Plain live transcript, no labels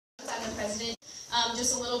I'm president.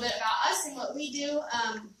 Just a little bit about us and what we do.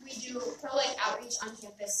 We do pro-life outreach on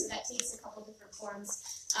campus, so that takes a couple different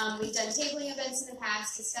forms. We've done tabling events in the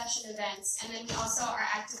past, discussion events, and then we also are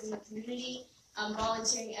active in the community,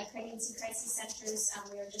 volunteering at pregnancy crisis centers.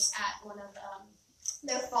 We were just at one of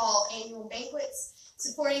their fall annual banquets,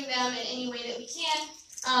 supporting them in any way that we can.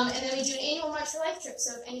 And then we do an annual March for Life trip,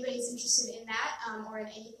 so if anybody's interested in that or in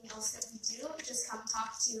anything else that we do, just come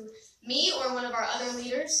talk to me or one of our other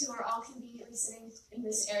leaders who are all conveniently sitting in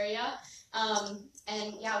this area.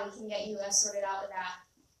 And yeah, we can get you sorted out with that.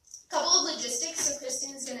 A couple of logistics, so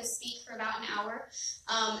Kristan is going to speak for about an hour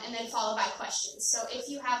and then followed by questions. So if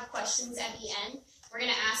you have questions at the end, we're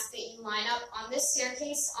going to ask that you line up on this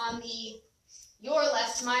staircase on your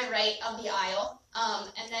left, my right of the aisle,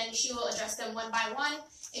 and then she will address them one by one.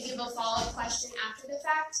 If you have a follow-up question after the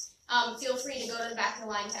fact, feel free to go to the back of the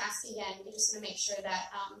line to ask again. We just want to make sure that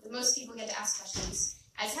the most people get to ask questions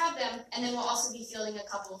as have them, and then we'll also be fielding a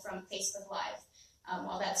couple from Facebook Live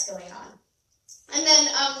while that's going on. And then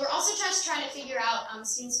we're also just trying to figure out,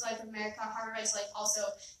 Students for Life of America, Harvard Rights Life, also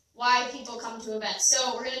why people come to events.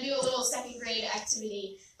 So we're going to do a little second grade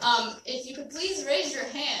activity. If you could please raise your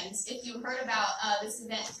hands if you heard about this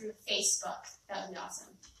event through Facebook. That would be awesome.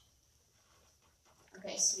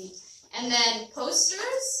 Okay, sweet. And then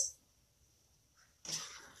posters.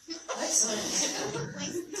 Excellent.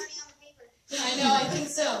 I know, I think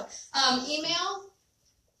so. Email.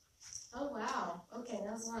 Oh, wow. Okay,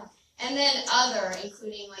 that was a lot. And then other,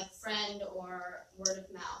 including like friend or word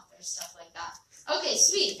of mouth or stuff like that. Okay,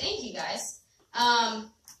 sweet. Thank you, guys.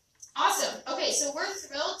 Awesome. Okay, so we're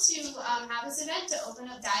thrilled to have this event to open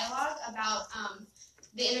up dialogue about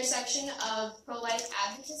the intersection of pro-life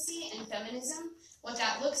advocacy and feminism, what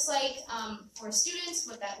that looks like for students,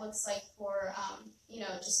 what that looks like for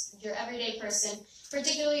just your everyday person,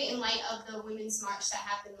 particularly in light of the Women's March that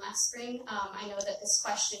happened last spring. I know that this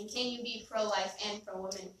question, can you be pro-life and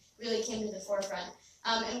pro-women, really came to the forefront.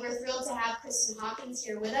 And we're thrilled to have Kristan Hawkins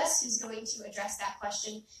here with us, who's going to address that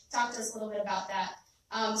question, talk to us a little bit about that.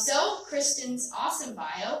 So, Kristan's awesome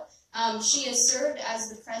bio. She has served as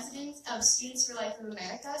the president of Students for Life of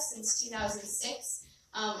America since 2006.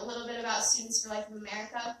 A little bit about Students for Life of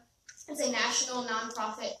America. It's a national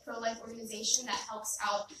nonprofit pro-life organization that helps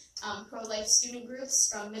out pro-life student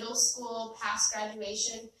groups from middle school past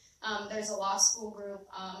graduation. There's a law school group.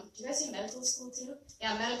 Do you guys do medical school too?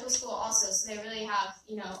 Yeah, medical school also. So they really have,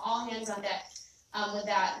 all hands on deck with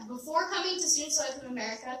that. Before coming to Students for Life of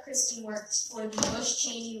America, Kristan worked for the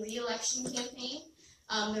Bush-Cheney re-election campaign,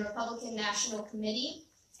 the Republican National Committee,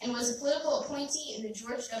 and was a political appointee in the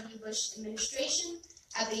George W. Bush administration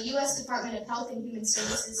at the U.S. Department of Health and Human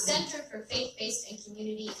Services Center for Faith-Based and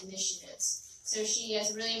Community Initiatives. So she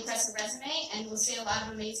has a really impressive resume and will say a lot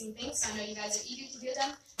of amazing things. So I know you guys are eager to hear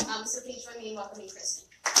them. So please join me in welcoming Kristan.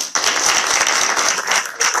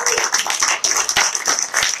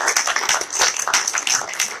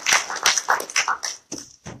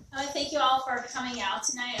 Thank you all for coming out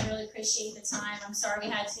tonight. I really appreciate the time. I'm sorry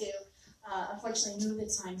we had to, unfortunately, move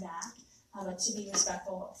the time back. But to be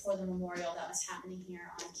respectful for the memorial that was happening here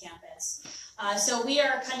on campus. So we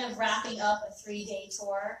are kind of wrapping up a 3-day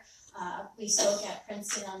tour. We spoke at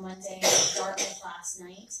Princeton on Monday, Dartmouth last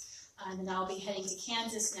night, and then I'll be heading to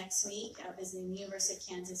Kansas next week, visiting the University of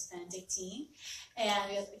Kansas Benedictine, and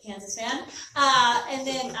we have a Kansas fan. And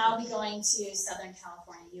then I'll be going to Southern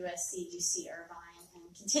California, USC, UC Irvine,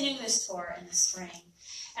 and continuing this tour in the spring.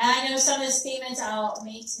 And I know some of the statements I'll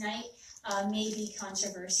make tonight may be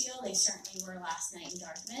controversial. They certainly were last night in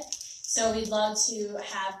Dartmouth. So we'd love to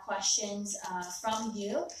have questions from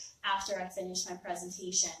you after I finish my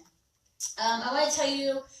presentation. I want to tell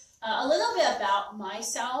you a little bit about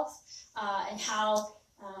myself and how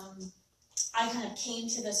I kind of came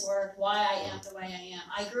to this work, why I am the way I am.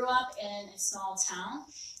 I grew up in a small town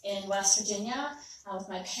in West Virginia with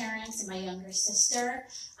my parents and my younger sister.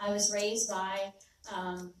 I was raised by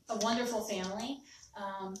a wonderful family.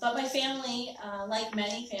 But my family, like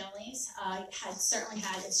many families, had certainly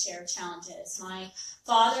had its share of challenges. My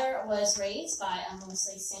father was raised by a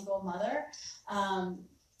mostly single mother,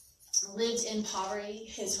 lived in poverty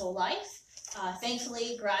his whole life,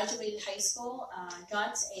 thankfully graduated high school,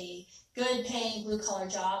 got a good paying blue collar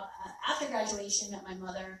job. After graduation, met my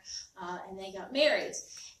mother, and they got married.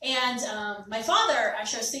 And my father,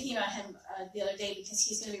 actually I was thinking about him the other day because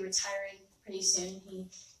he's going to be retiring pretty soon.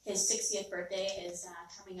 His 60th birthday is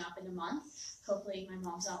coming up in a month. Hopefully my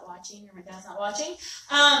mom's not watching or my dad's not watching.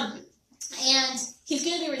 And he's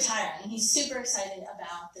going to be retiring, and he's super excited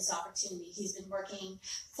about this opportunity. He's been working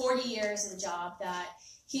 40 years in a job that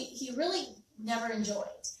he really never enjoyed.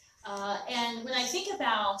 And when I think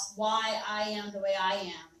about why I am the way I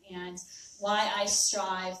am and why I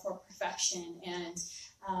strive for perfection and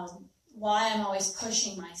why I'm always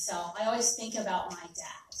pushing myself, I always think about my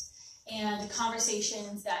dad and the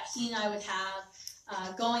conversations that he and I would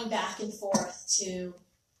have going back and forth to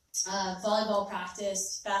volleyball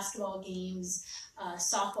practice, basketball games,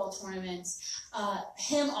 softball tournaments,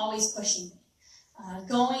 him always pushing me.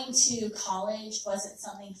 Going to college wasn't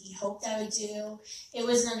something he hoped I would do. It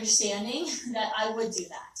was an understanding that I would do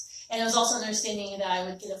that. And it was also an understanding that I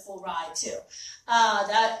would get a full ride too.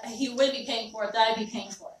 That he would be paying for it, that I'd be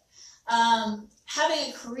paying for it.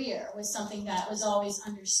 Having a career was something that was always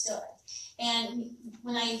understood. And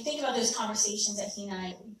when I think about those conversations that he and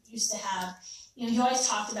I used to have, he always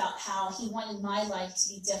talked about how he wanted my life to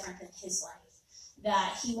be different than his life.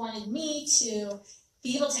 That he wanted me to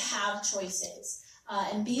be able to have choices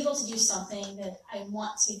and be able to do something that I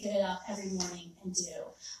want to get up every morning and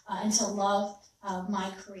do and to love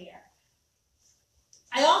my career.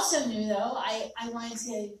 I also knew, though, I wanted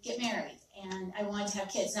to get married and I wanted to have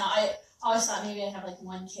kids. Now, I always thought maybe I'd have like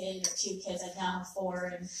 1 kid or 2 kids. I now have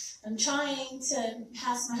 4, and I'm trying to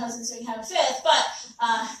ask my husband so we can have a 5th. But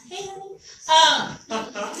hey, honey.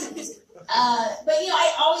 But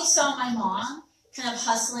I always saw my mom kind of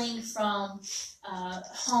hustling from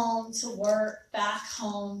home to work, back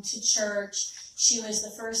home to church. She was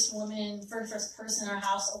the first person in our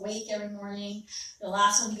house awake every morning, the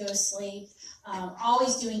last one to go to sleep,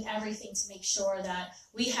 always doing everything to make sure that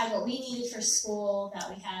we had what we needed for school, that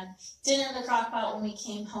we had dinner in the crock pot when we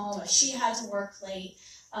came home, if she had to work late.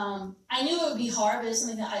 I knew it would be hard, but it was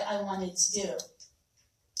something that I wanted to do.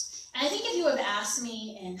 And I think if you would have asked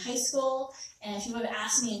me in high school, and if you would have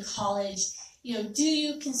asked me in college, do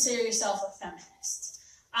you consider yourself a feminist?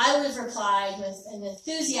 I would have replied with an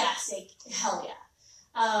enthusiastic, hell yeah.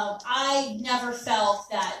 I never felt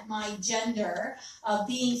that my gender of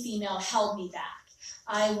being female held me back.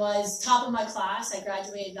 I was top of my class. I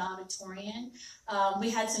graduated valedictorian. We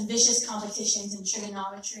had some vicious competitions in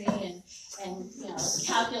trigonometry and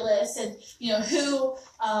calculus and who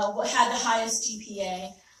had the highest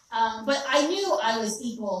GPA. But I knew I was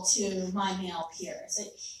equal to my male peers.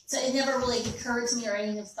 So it never really occurred to me or I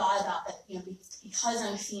even thought about that, because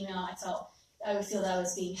I'm female, I would feel that I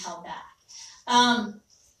was being held back.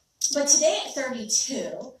 But today at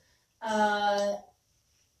 32, I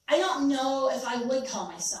don't know if I would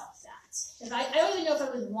call myself that. I don't even know if I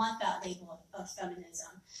would want that label of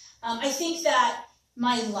feminism. I think that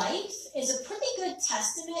my life is a pretty good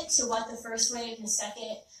testament to what the first wave and the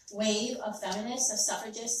second wave of feminists, of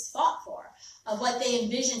suffragists fought for, of what they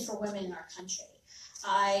envisioned for women in our country.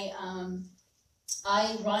 I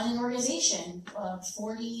run an organization of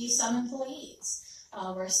 40-some employees.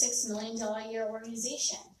 We're a $6 million a year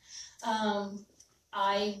organization.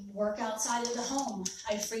 I work outside of the home.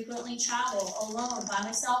 I frequently travel alone, by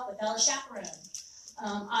myself, without a chaperone.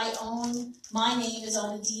 My name is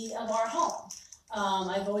on the deed of our home.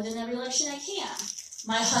 I vote in every election I can.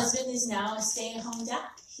 My husband is now a stay-at-home dad.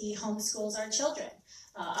 He homeschools our children.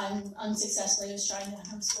 I'm unsuccessfully was trying to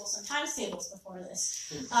homeschool some times tables before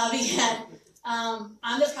this began.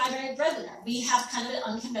 I'm the primary breadwinner. We have kind of an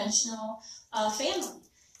unconventional family.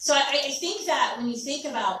 So I think that when you think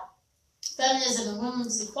about feminism and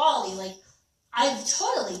women's equality, I've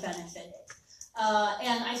totally benefited.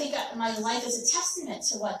 And I think that my life is a testament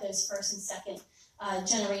to what those first and second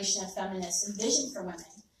generation of feminists envisioned for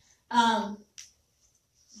women.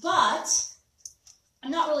 But I'm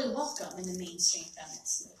not really welcome in the mainstream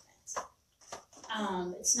feminist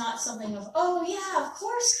movement. It's not something of, oh yeah, of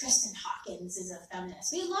course Kristan Hawkins is a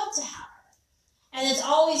feminist. We'd love to have her. And it's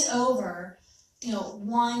always over,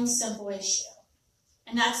 one simple issue.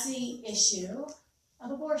 And that's the issue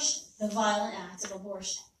of abortion, the violent act of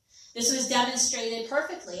abortion. This was demonstrated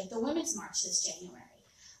perfectly at the Women's March this January.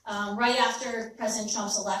 Right after President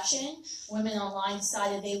Trump's election, women online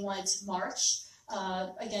decided they wanted to march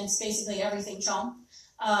against basically everything Trump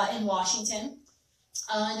in Washington.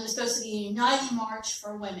 And it was supposed to be a uniting march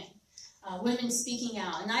for women, women speaking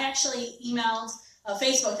out. And I actually emailed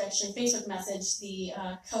Facebook messaged the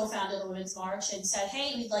co-founder of the Women's March and said,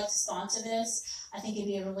 hey, we'd like to sponsor this. I think it'd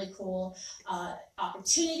be a really cool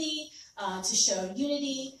opportunity to show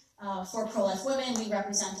unity for pro-life women. We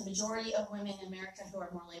represent the majority of women in America who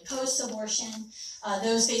are morally opposed to abortion.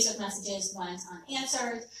 Those Facebook messages went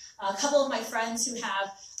unanswered. A couple of my friends who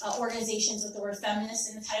have organizations with the word feminist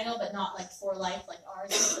in the title, but not like for life like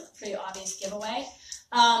ours, is a pretty obvious giveaway.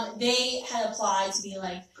 They had applied to be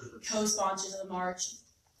like co-sponsors of the march.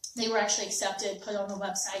 They were actually accepted, put on the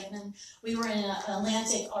website, and then we were in an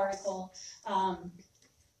Atlantic article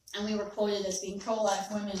And we were quoted as being pro-life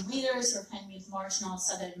women leaders who were planning to be at the march, and all of a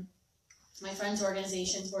sudden, my friends'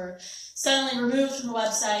 organizations were suddenly removed from the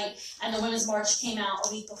website, and the Women's March came out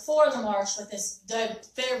a week before the march with this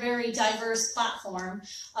very, very diverse platform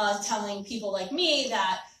telling people like me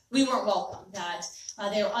that we weren't welcome, that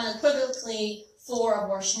they were unequivocally for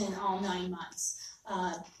abortion in all 9 months.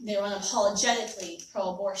 They were unapologetically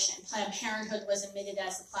pro-abortion. Planned Parenthood was admitted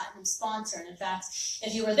as the platinum sponsor. And in fact,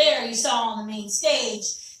 if you were there, you saw on the main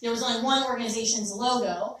stage, there was only one organization's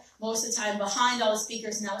logo most of the time behind all the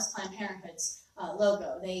speakers, and that was Planned Parenthood's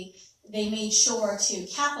logo. They made sure to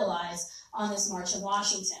capitalize on this march in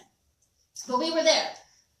Washington. But we were there.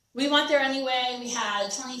 We went there anyway. We had a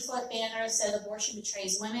 20-foot banner that said abortion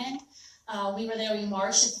betrays women. We were there. We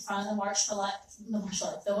marched at the front of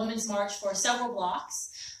the Women's March for several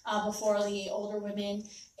blocks before the older women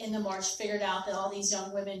in the march figured out that all these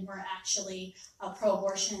young women were actually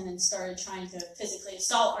pro-abortion and started trying to physically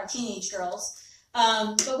assault our teenage girls.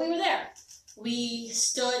 But we were there. We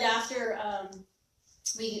stood after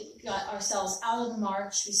we got ourselves out of the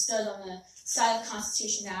march. We stood on the side of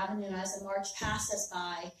Constitution Avenue as the march passed us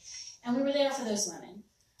by, and we were there for those women.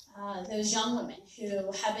 Those young women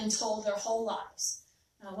who have been told their whole lives,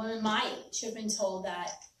 women my age who have been told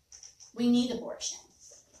that we need abortion,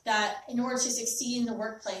 that in order to succeed in the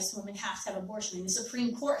workplace, women have to have abortion. I mean, the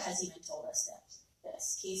Supreme Court has even told us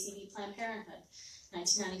this. Casey v. Planned Parenthood,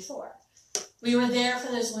 1994. We were there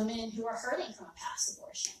for those women who are hurting from a past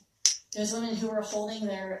abortion, those women who were holding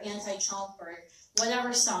their anti-Trump or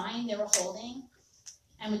whatever sign they were holding,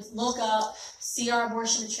 and would look up, see our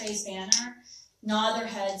abortion betrays banner, nod their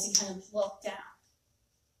heads, and kind of look down.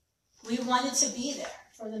 We wanted to be there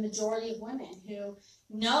for the majority of women who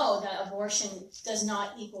know that abortion does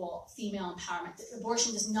not equal female empowerment. That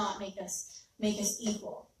abortion does not make us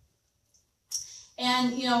equal.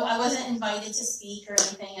 And, you know, I wasn't invited to speak or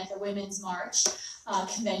anything at the Women's March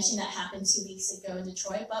convention that happened 2 weeks ago in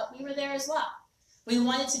Detroit, but we were there as well. We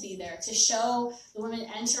wanted to be there to show the women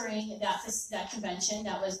entering that convention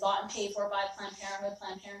that was bought and paid for by Planned Parenthood.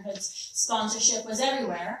 Planned Parenthood's sponsorship was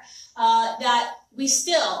everywhere, that we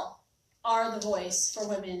still are the voice for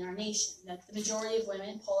women in our nation, that the majority of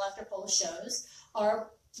women, poll after poll shows,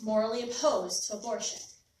 are morally opposed to abortion.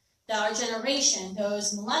 That our generation,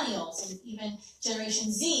 those millennials and even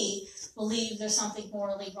Generation Z, believe there's something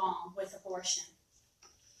morally wrong with abortion.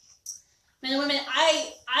 Men and women,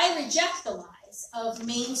 I reject the lies of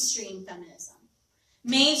mainstream feminism.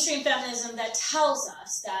 Mainstream feminism that tells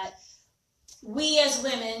us that we as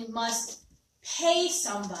women must pay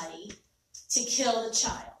somebody to kill the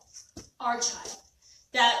child, our child.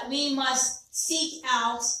 That we must seek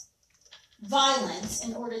out violence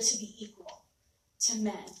in order to be equal to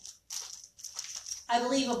men. I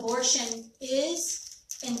believe abortion is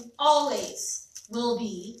and always will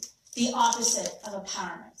be the opposite of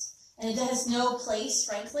empowerment. And it has no place,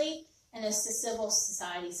 frankly, in a civil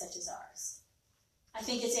society such as ours. I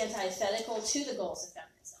think it's antithetical to the goals of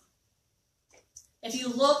feminism. If you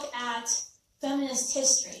look at feminist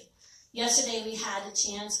history, yesterday we had a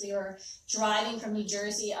chance, we were driving from New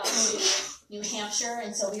Jersey up to New Hampshire,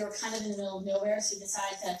 and so we were kind of in the middle of nowhere, so we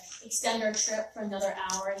decided to extend our trip for another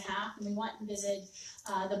hour and a half, and we went and visited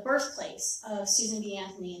the birthplace of Susan B.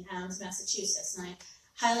 Anthony in Adams, Massachusetts, and I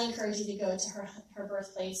highly encourage you to go to her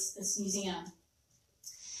birthplace, this museum.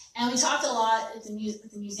 And we talked a lot with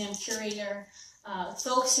the museum curator,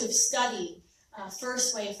 folks who have studied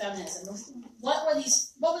first wave feminism. What were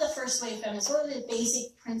the first wave feminists? What were the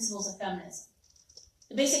basic principles of feminism?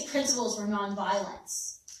 The basic principles were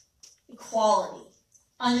nonviolence, equality,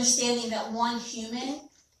 understanding that one human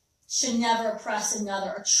should never oppress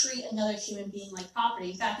another or treat another human being like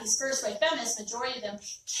property. In fact, these first wave feminists, majority of them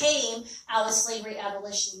came out of the slavery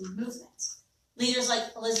abolition movement. Leaders like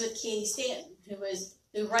Elizabeth Cady Stanton, who was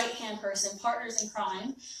the right-hand person, partners in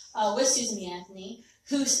crime with Susan B. Anthony,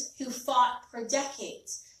 who fought for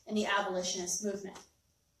decades in the abolitionist movement.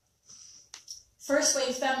 First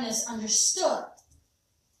wave feminists understood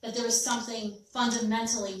that there was something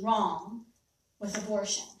fundamentally wrong with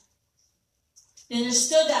abortion. They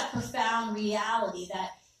understood that profound reality that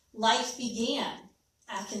life began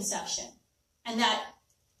at conception and that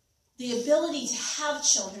the ability to have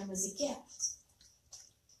children was a gift.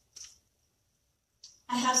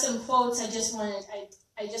 I have some quotes I just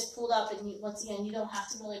pulled up, and once again, you don't have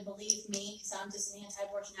to really believe me because I'm just an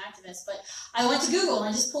anti-abortion activist, but I went to Google and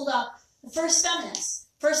I just pulled up the first feminists,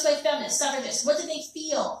 first wave feminists, suffragists. What did they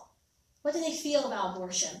feel? What did they feel about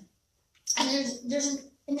abortion? And there's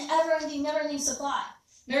an never-ending supply.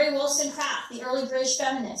 Mary Wollstonecraft, the early British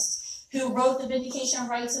feminist, who wrote The Vindication of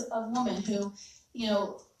Rights of Woman, who,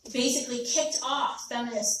 basically kicked off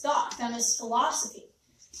feminist thought, feminist philosophy.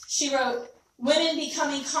 She wrote, "Women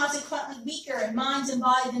becoming consequently weaker in minds and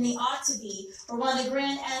body than they ought to be, or one of the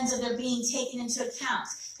grand ends of their being taken into account,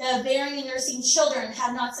 that of bearing and nursing children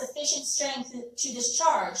have not sufficient strength to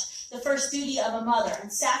discharge the first duty of a mother,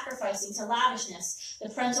 and sacrificing to lavishness the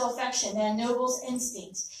parental affection that ennobles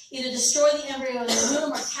instinct, either destroy the embryo in the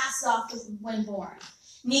womb or cast it off when born.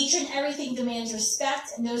 Nature in everything demands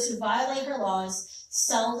respect, and those who violate her laws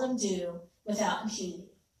seldom do without impunity."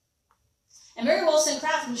 And Mary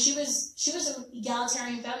Wollstonecraft, she was an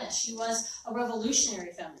egalitarian feminist. She was a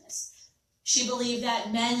revolutionary feminist. She believed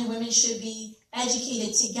that men and women should be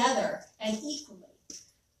educated together and equally.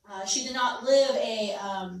 She did not live a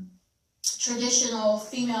traditional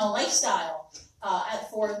female lifestyle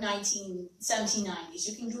for 1790s.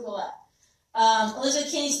 You can Google that.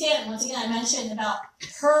 Elizabeth Cady Stanton, once again, I mentioned about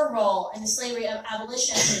her role in the slavery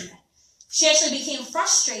abolitionist movement. She actually became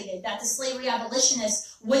frustrated that the slavery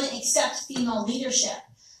abolitionists wouldn't accept female leadership.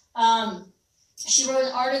 She wrote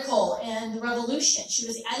an article in The Revolution. She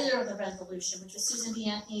was the editor of The Revolution, which was Susan B.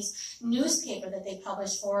 Anthony's newspaper that they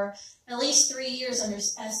published for at least 3 years under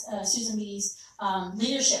Susan B.'s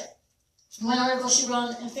leadership. In one article she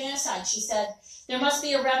wrote on infanticide, she said, "There must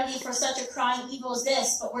be a remedy for such a crying evil as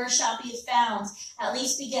this, but where shall it be found? At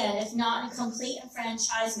least begin, if not in complete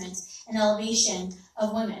enfranchisement and elevation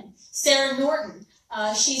of women." Sarah Norton,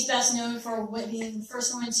 she's best known for being the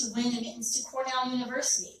first woman to win admittance to Cornell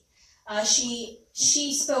University.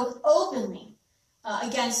 She spoke openly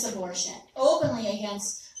against abortion, openly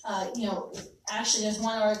against, actually there's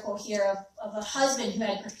one article here of a husband who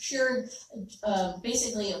had procured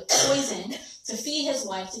basically a poison to feed his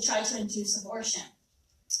wife to try to induce abortion.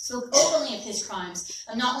 Spoke openly of his crimes,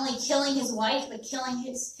 of not only killing his wife, but killing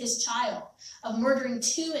his child, of murdering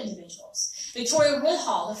 2 individuals. Victoria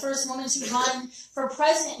Woodhull, the first woman to run for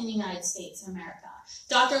president in the United States of America.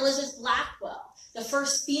 Dr. Elizabeth Blackwell, the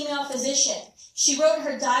first female physician. She wrote in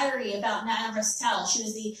her diary about Nana Restell. She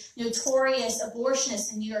was the notorious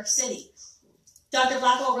abortionist in New York City. Dr.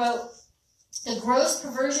 Blackwell wrote, "The gross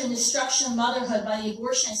perversion and destruction of motherhood by the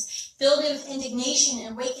abortionists filled me with indignation and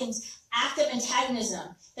awakened active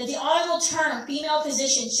antagonism. That the honorable term female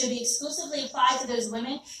physician should be exclusively applied to those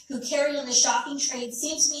women who carried on the shocking trade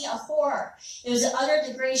seems to me a horror. It was an utter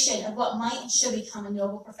degradation of what might and should become a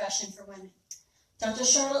noble profession for women." Dr.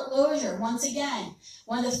 Charlotte Lozier, once again,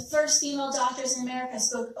 one of the first female doctors in America,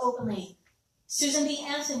 spoke openly. Susan B.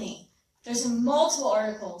 Anthony, there's multiple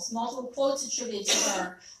articles, multiple quotes attributed to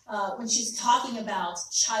her when she's talking about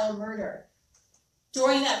child murder.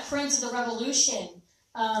 During that print of The Revolution,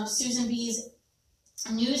 Susan B.'s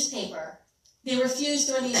newspaper, they refused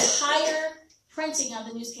during the entire printing of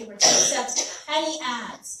the newspaper to accept any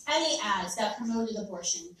ads that promoted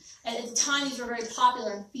abortion. At the time, these were very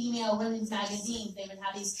popular in female women's magazines. They would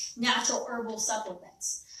have these natural herbal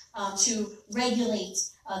supplements to regulate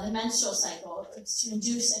the menstrual cycle, to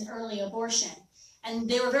induce an early abortion. And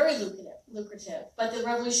they were very lucrative. But the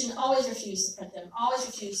Revolution always refused to print them, always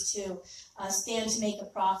refused to stand to make a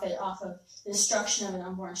profit off of the destruction of an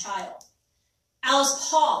unborn child. Alice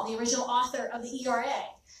Paul, the original author of the ERA,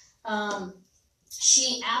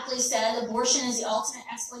 she aptly said abortion is the ultimate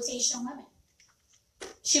exploitation of women.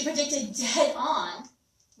 She predicted dead on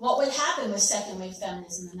what would happen with second wave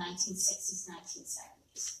feminism in the 1960s,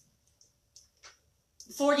 1970s.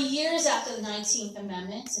 40 years after the 19th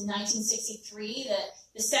Amendment, in 1963,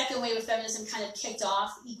 the second wave of feminism kind of kicked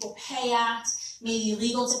off. The Equal Pay Act made it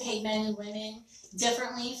illegal to pay men and women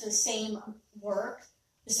differently for the same work.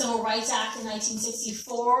 The Civil Rights Act in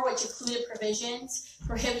 1964, which included provisions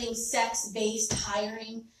prohibiting sex-based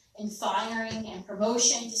hiring and firing and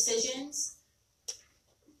promotion decisions.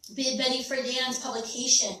 Betty Friedan's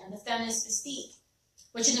publication of The Feminist Mystique,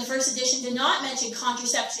 which in the first edition did not mention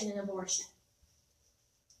contraception and abortion.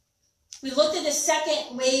 We looked at the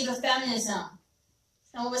second wave of feminism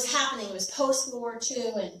and what was happening. It was post-World War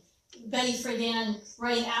II, and Betty Friedan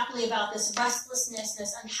writing aptly about this restlessness,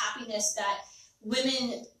 this unhappiness that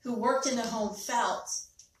women who worked in the home felt.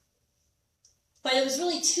 But it was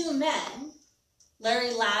really 2 men,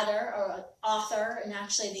 Larry Ladder, an author, and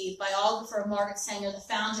actually the biographer of Margaret Sanger, the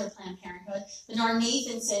founder of Planned Parenthood, Bernard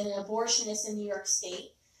Nathanson, an abortionist in New York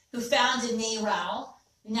State, who founded NARAL,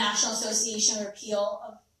 the National Association of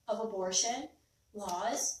Repeal of Abortion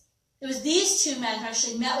Laws. It was these 2 men who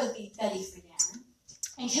actually met with Betty Friedan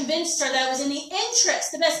and convinced her that it was in the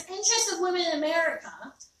interest, the best interest of women in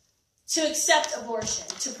America, to accept abortion,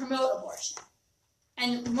 to promote abortion,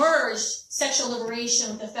 and merged sexual liberation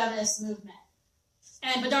with the feminist movement.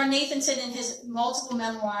 And Bernard Nathanson, in his multiple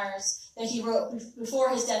memoirs that he wrote before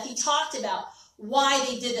his death, he talked about why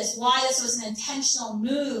they did this, why this was an intentional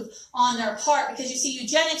move on their part. Because you see,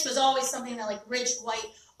 eugenics was always something that like rich, white,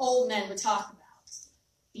 old men would talk about.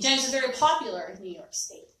 Eugenics was very popular in New York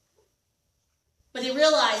State. But they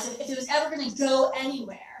realized that if it was ever going to go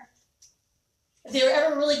anywhere, if they were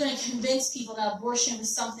ever really going to convince people that abortion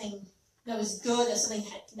was something that was good, or something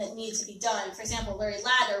that needed to be done. For example, Larry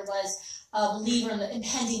Ladder was a believer in the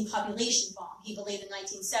impending population bomb. He believed the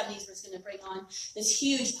 1970s was going to bring on this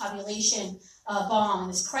huge population bomb and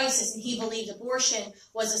this crisis, and he believed abortion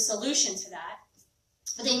was a solution to that.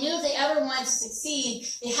 But they knew if they ever wanted to succeed,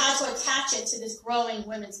 they had to attach it to this growing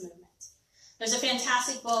women's movement. There's a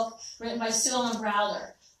fantastic book written by Sue Ellen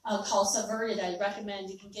Browder called Subverted. I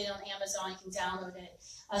recommend. You can get it on Amazon. You can download it.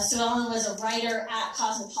 Sue Ellen was a writer at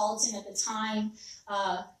Cosmopolitan at the time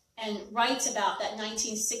and writes about that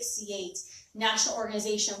 1968 National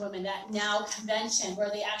Organization of Women, that now convention, where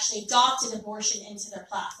they actually adopted abortion into their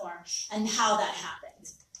platform and how that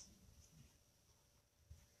happened.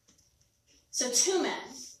 So two men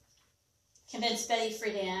convinced Betty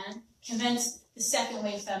Friedan, convinced the second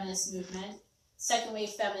wave feminist movement, second wave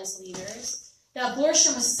feminist leaders, that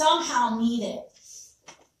abortion was somehow needed.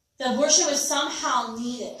 That abortion was somehow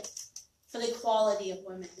needed for the equality of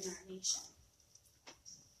women in our nation.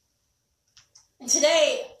 And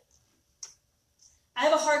today, I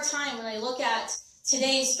have a hard time when I look at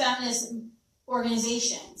today's feminist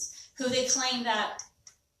organizations who they claim that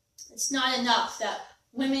it's not enough, that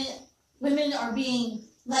women are being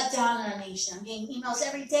let down in our nation. I'm getting emails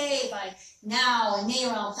every day by Now and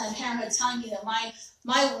NARAL and Planned Parenthood telling me that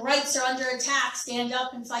my rights are under attack, stand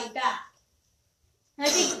up and fight back. And I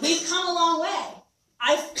think we've come a long way.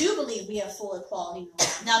 I do believe we have full equality in the law.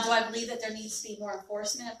 Now, do I believe that there needs to be more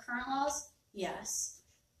enforcement of current laws? Yes.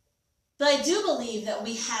 But I do believe that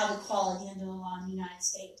we have equality under the law in the United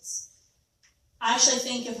States. I actually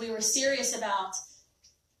think if we were serious about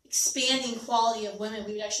expanding equality of women,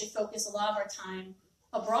 we would actually focus a lot of our time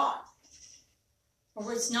abroad,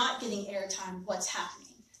 where it's not getting airtime of what's happening.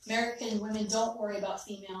 American women don't worry about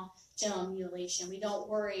female genital mutilation. I don't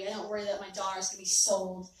worry that my daughter's going to be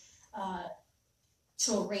sold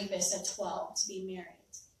to a rapist at 12 to be married.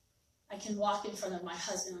 I can walk in front of my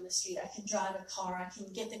husband on the street. I can drive a car. I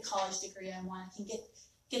can get the college degree I want. I can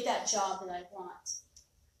get that job that I want.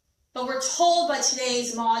 But we're told by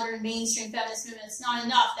today's modern mainstream feminist movement it's not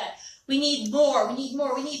enough, that we need more.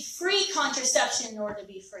 We need free contraception in order to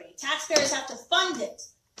be free. Taxpayers have to fund it.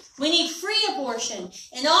 We need free abortion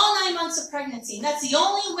in all 9 months of pregnancy. And that's the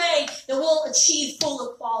only way that we'll achieve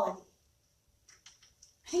full equality.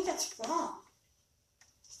 I think that's wrong.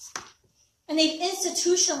 And they've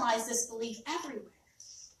institutionalized this belief everywhere.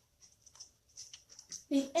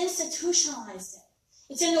 They've institutionalized it.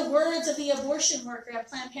 It's in the words of the abortion worker at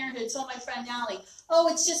Planned Parenthood who told my friend Allie, oh,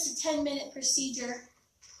 it's just a 10-minute procedure.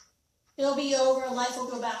 It'll be over. Life will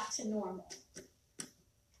go back to normal.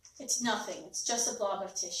 It's nothing. It's just a blob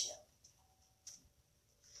of tissue.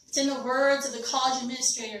 It's in the words of the college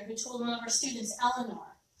administrator who told one of our students,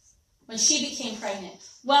 Eleanor, when she became pregnant,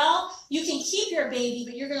 well, you can keep your baby,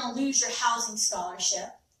 but you're going to lose your housing scholarship,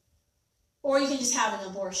 or you can just have an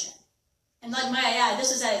abortion. And like my add,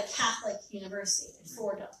 this was at a Catholic university in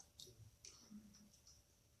Fordham,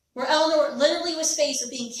 where Eleanor literally was faced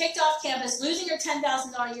with being kicked off campus, losing her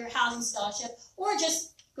 $10,000 a year housing scholarship, or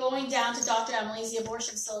just going down to Dr. Emily's, the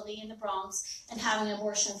abortion facility in the Bronx, and having an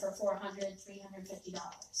abortion for $400,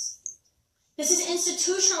 $350. This is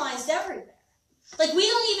institutionalized everywhere. Like, we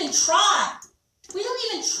don't even try. We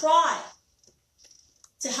don't even try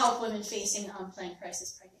to help women facing unplanned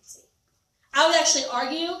crisis pregnancy. I would actually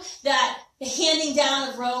argue that the handing down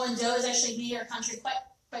of Roe and Doe has actually made our country,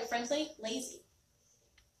 quite frankly, lazy.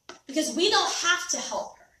 Because we don't have to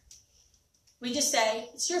help her. We just say,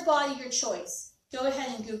 it's your body, your choice. Go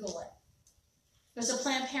ahead and Google it. There's a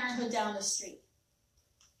Planned Parenthood down the street.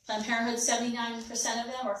 Planned Parenthood, 79% of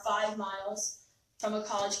them are 5 miles from a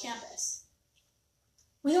college campus.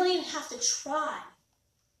 We don't even have to try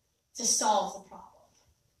to solve the problem.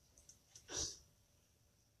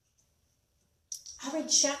 I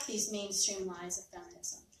reject these mainstream lies of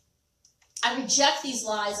feminism. I reject these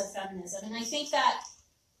lies of feminism, and I think that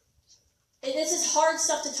this is hard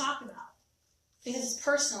stuff to talk about because it's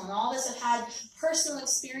personal, and all of us have had personal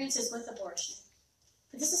experiences with abortion.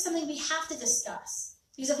 But this is something we have to discuss,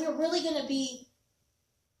 because if we're really going to be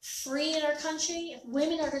free in our country, if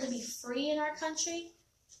women are going to be free in our country,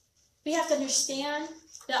 we have to understand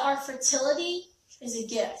that our fertility is a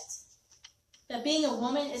gift. That being a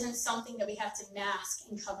woman isn't something that we have to mask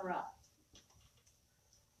and cover up.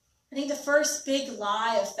 I think the first big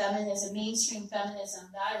lie of feminism, mainstream feminism,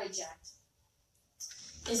 that I reject,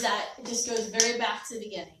 is that it just goes very back to the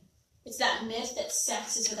beginning. It's that myth that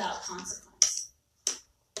sex is without consequence.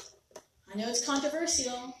 I know it's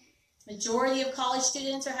controversial. Majority of college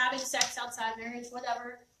students are having sex outside marriage,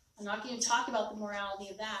 whatever. I'm not going to talk about the morality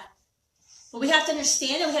of that. But we have to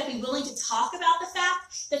understand and we have to be willing to talk about the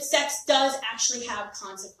fact that sex does actually have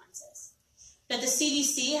consequences. That the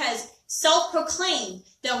CDC has self-proclaimed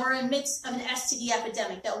that we're in the midst of an STD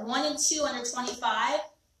epidemic, that 1 in 2 under 25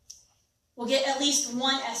 will get at least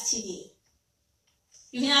one STD.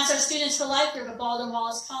 You can ask our Students for Life group at Baldwin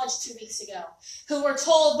Wallace College 2 weeks ago, who were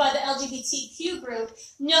told by the LGBTQ group,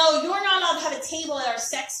 no, you're not allowed to have a table at our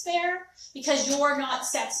sex fair because you're not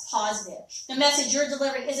sex positive. The message you're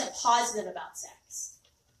delivering isn't positive about sex.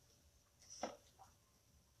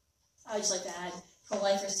 I would just like to add,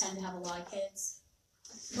 pro-lifers tend to have a lot of kids.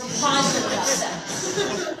 We're positive about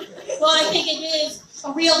sex. Well, I think it is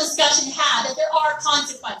a real discussion to have, that there are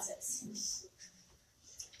consequences.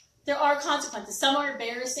 There are consequences. Some are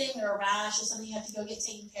embarrassing or a rash or something you have to go get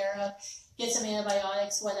taken care of, get some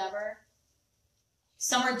antibiotics, whatever.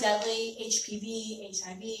 Some are deadly, HPV,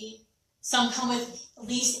 HIV. Some come with at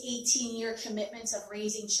least 18-year commitments of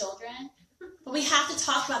raising children. But we have to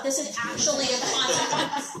talk about this is actually a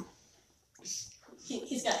consequence.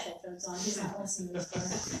 He's got headphones on. He's not listening to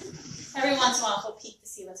this. Every once in a while he'll peek to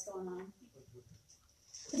see what's going on.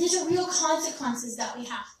 But these are real consequences that we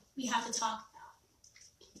have to talk about.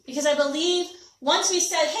 Because I believe once we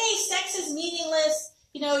said, hey, sex is meaningless,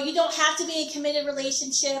 you don't have to be in a committed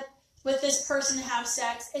relationship with this person to have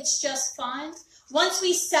sex, it's just fun. Once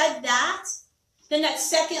we said that, then that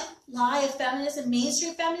second lie of feminism,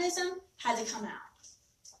 mainstream feminism, had to come out.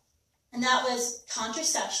 And that was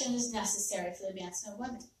contraception is necessary for the advancement of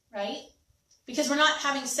women, right? Because we're not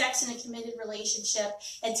having sex in a committed relationship,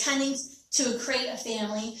 intending to create a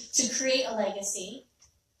family, to create a legacy.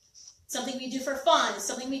 Something we do for fun,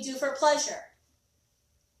 something we do for pleasure.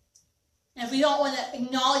 And if we don't want to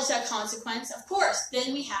acknowledge that consequence, of course,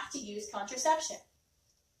 then we have to use contraception.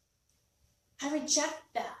 I reject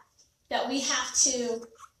that we have to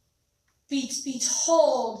be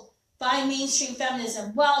told by mainstream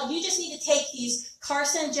feminism, well, you just need to take these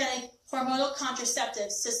carcinogenic hormonal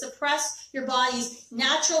contraceptives to suppress your body's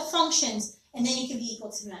natural functions, and then you can be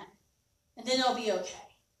equal to men. And then it'll be okay.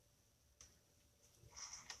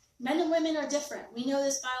 Men and women are different. We know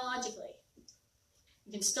this biologically.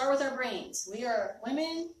 We can start with our brains. We are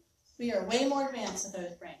women. We are way more advanced with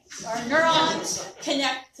those brains. Our neurons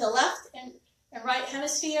connect to the left and right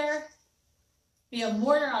hemisphere. We have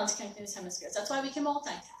more neurons connected to those hemispheres. That's why we can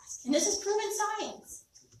multitask. And this is proven science.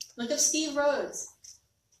 Look up Steve Rhodes.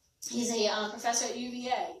 He's a professor at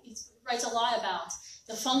UVA. He writes a lot about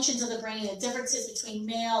the functions of the brain, the differences between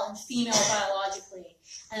male and female biologically,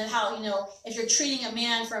 and how, if you're treating a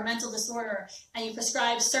man for a mental disorder and you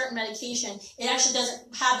prescribe certain medication, it actually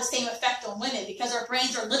doesn't have the same effect on women because our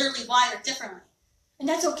brains are literally wired differently. And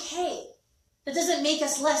that's okay. That doesn't make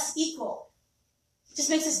us less equal. It just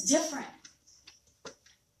makes us different.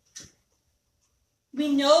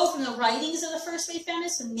 We know from the writings of the first wave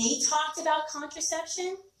feminists, when they talked about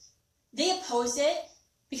contraception, they opposed it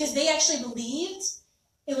because they actually believed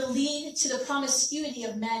it would lead to the promiscuity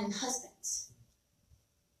of men and husbands.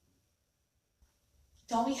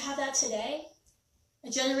 Don't we have that today? A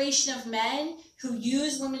generation of men who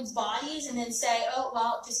use women's bodies and then say, oh,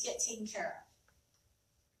 well, just get taken care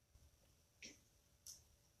of.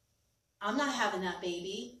 I'm not having that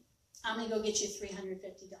baby. I'm going to go get you $350.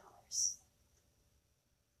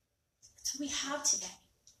 That's what we have today.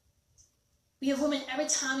 We have women every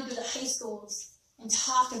time we go to high schools and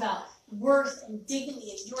talk about worth and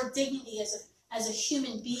dignity and your dignity as a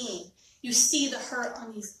human being. You see the hurt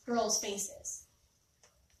on these girls' faces.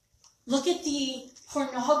 Look at the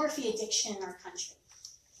pornography addiction in our country.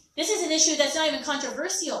 This is an issue that's not even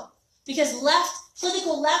controversial because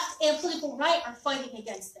political left and political right are fighting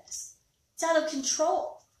against this. It's out of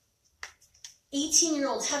control.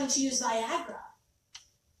 18-year-olds having to use Viagra.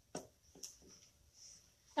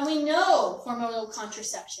 And we know hormonal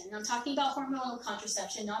contraception. And I'm talking about hormonal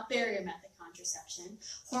contraception, not barrier method contraception.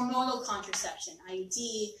 Hormonal contraception,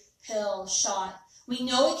 IUD, pill, shot. We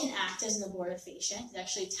know it can act as an abortifacient. It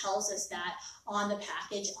actually tells us that on the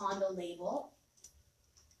package, on the label.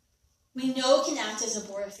 We know it can act as an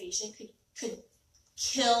abortifacient, could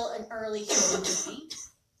kill an early human being.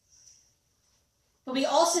 But we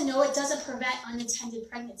also know it doesn't prevent unintended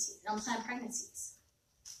pregnancies, unplanned pregnancies.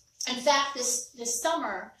 In fact, this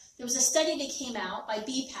summer, there was a study that came out by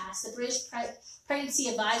BPAS, the British Pregnancy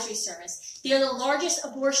Advisory Service. They are the largest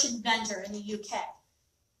abortion vendor in the UK.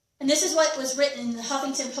 And this is what was written in the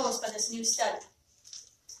Huffington Post by this new study.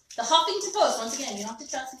 The Huffington Post, once again, you don't have to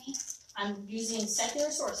trust me. I'm using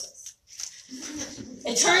secular sources.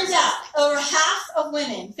 It turns out over half of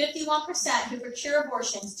women, 51%, who procure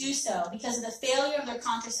abortions do so because of the failure of their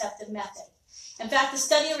contraceptive method. In fact, the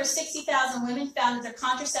study over 60,000 women found that their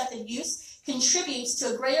contraceptive use contributes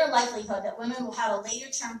to a greater likelihood that women will have a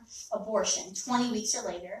later-term abortion, 20 weeks or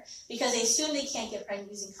later, because they assume they can't get pregnant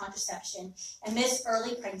using contraception and miss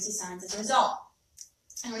early pregnancy signs as a result.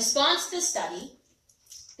 In response to this study,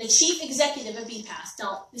 the chief executive of BPAS,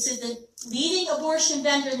 now this is the leading abortion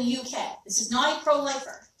vendor in the UK, this is not a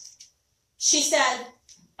pro-lifer, she said,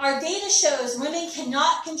 our data shows women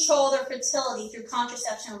cannot control their fertility through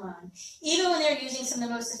contraception alone, even when they're using some of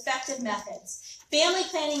the most effective methods. Family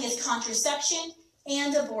planning is contraception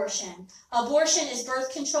and abortion. Abortion is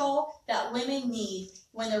birth control that women need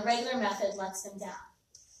when the regular method lets them down.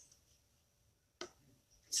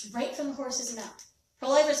 It's right from the horse's mouth.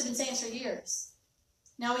 Pro-lifers have been saying this for years.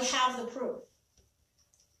 Now we have the proof.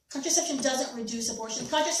 Contraception doesn't reduce abortion.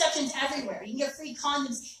 Contraception's everywhere. You can get free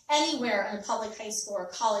condoms anywhere on a public high school or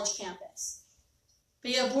college campus.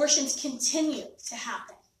 But yet abortions continue to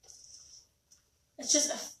happen. It's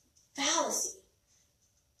just a fallacy.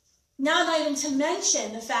 Now, not even to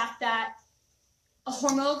mention the fact that a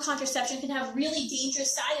hormonal contraception can have really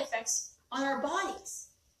dangerous side effects on our bodies.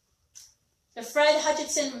 The Fred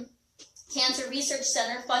Hutchinson Cancer Research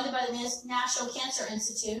Center, funded by the National Cancer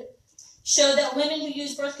Institute, showed that women who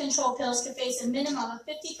use birth control pills could face a minimum of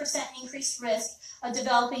 50% increased risk of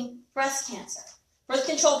developing breast cancer. Birth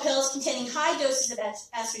control pills containing high doses of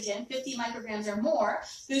estrogen, 50 micrograms or more,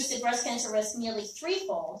 boosted breast cancer risk nearly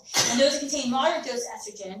threefold, and those that contain moderate dose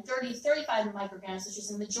estrogen, 30 to 35 micrograms, which is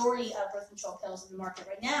the majority of birth control pills in the market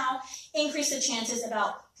right now, increase the chances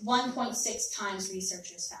about 1.6 times,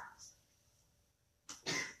 researchers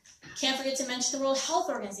found. Can't forget to mention the World Health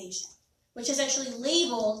Organization, which has actually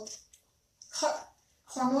labeled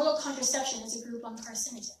hormonal contraception as a group 1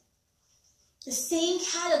 carcinogen. The same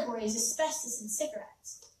category as asbestos in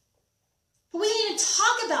cigarettes. But we didn't even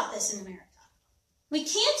talk about this in America. We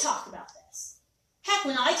can't talk about this. Heck,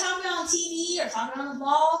 when I talk about it on TV or talk about it on the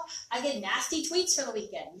blog, I get nasty tweets for the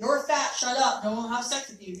weekend. You're fat, shut up, no one will have sex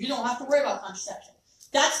with you. You don't have to worry about contraception.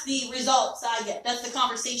 That's the results I get. That's the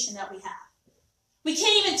conversation that we have. We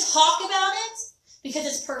can't even talk about it because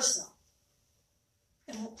it's personal.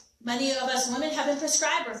 And many of us women have been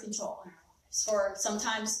prescribed birth control in our lives for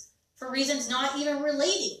sometimes for reasons not even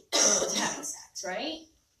relating to having sex, right?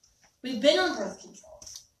 We've been on birth control.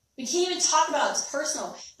 We can't even talk about it. It's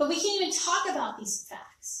personal, but we can't even talk about these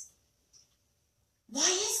facts. Why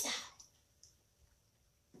is that?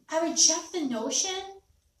 I reject the notion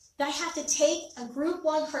that I have to take a group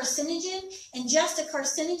 1 carcinogen and just a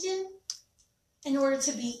carcinogen in order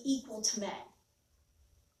to be equal to men.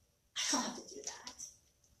 I don't have to do that.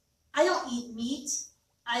 I don't eat meat.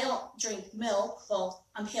 I don't drink milk. Well,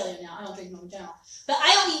 I'm paleo now. I don't drink milk in general. But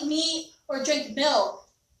I don't eat meat or drink milk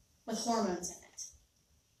with hormones in it.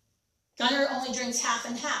 Gunnar only drinks half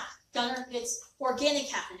and half. Gunnar gets organic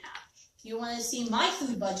half and half. If you want to see my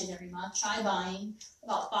food budget every month, try buying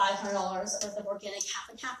about $500 worth of organic half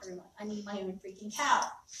and half every month. I need my own freaking cow.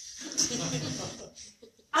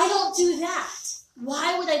 I don't do that.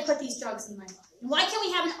 Why would I put these drugs in my body? And why can't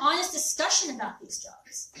we have an honest discussion about these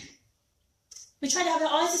drugs? We try to have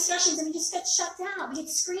honest discussions and we just get shut down. We get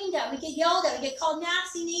screamed at. We get yelled at. We get called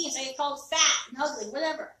nasty names. I get called fat and ugly,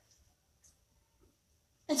 whatever.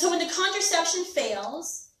 And so when the contraception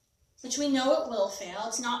fails, which we know it will fail,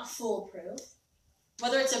 it's not foolproof,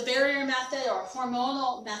 whether it's a barrier method or a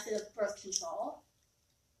hormonal method of birth control,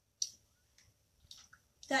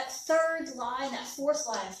 that third lie and that fourth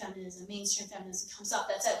lie of feminism, mainstream feminism, comes up.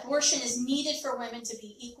 That's that abortion is needed for women to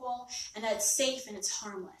be equal and that it's safe and it's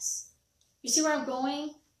harmless. You see where I'm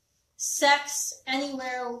going? Sex,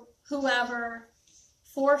 anywhere, whoever,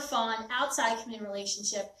 for fun, outside committed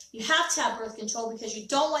relationship. You have to have birth control because you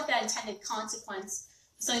don't want that intended consequence,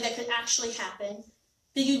 something that could actually happen.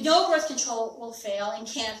 That you know birth control will fail and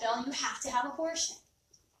can fail, and you have to have abortion.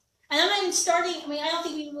 And I'm not even starting, I don't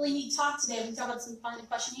think we really need to talk today. We can talk about some fun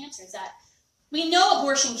question and answers. That we know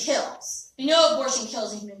abortion kills. We know abortion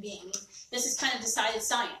kills a human being. This is kind of decided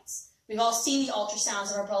science. We've all seen the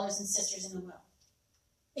ultrasounds of our brothers and sisters in the womb.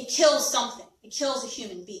 It kills something. It kills a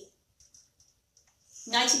human being.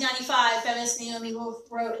 In 1995, feminist Naomi Wolf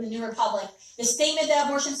wrote in the New Republic, the statement that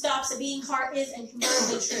abortion stops a beating heart is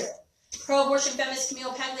incontrovertibly true. Pro-abortion feminist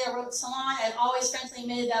Camille Paglia wrote, Salon had always frankly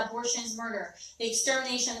admitted that abortion is murder, the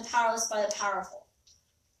extermination of the powerless by the powerful.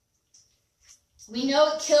 We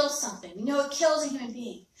know it kills something. We know it kills a human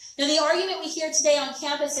being. Now, the argument we hear today on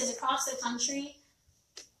campuses across the country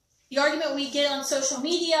The argument we get on social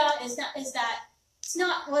media is that it's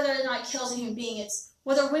not whether or not it kills a human being, it's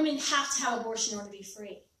whether women have to have abortion in order to be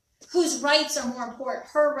free. Whose rights are more important,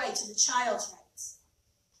 her rights or the child's rights?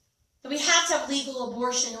 That we have to have legal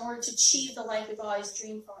abortion in order to achieve the life we've always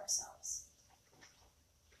dreamed for ourselves.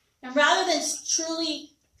 And rather than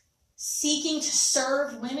truly seeking to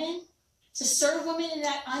serve women in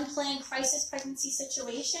that unplanned crisis pregnancy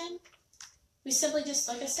situation, we simply just,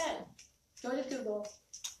 like I said, go to Google,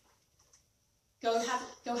 go have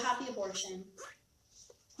the abortion.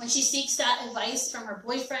 When she seeks that advice from her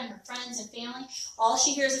boyfriend, her friends, and family, all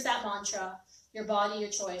she hears is that mantra, your body, your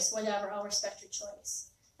choice, whatever, I'll respect your choice.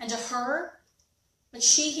 And to her, what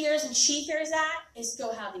she hears when she hears that is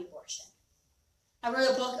go have the abortion. I wrote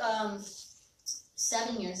a book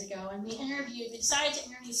 7 years ago, and we decided to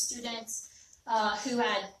interview students who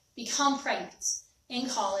had become pregnant in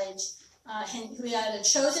college, who had either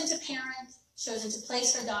chosen to parent, chosen to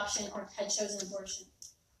place for adoption, or had chosen abortion.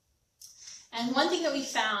 And one thing that we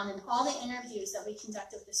found in all the interviews that we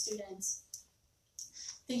conducted with the students,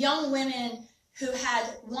 the young women who had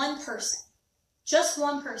one person, just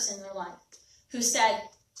one person in their life, who said,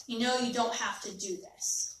 you know, you don't have to do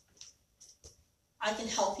this. I can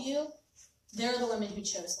help you. They're the women who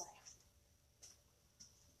chose life.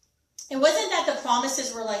 It wasn't that the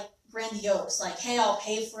promises were like grandiose, like, hey, I'll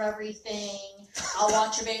pay for everything, I'll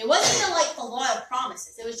watch your baby. It wasn't like a lot of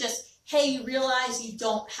promises. It was just, hey, you realize you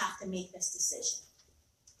don't have to make this decision.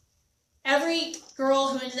 Every girl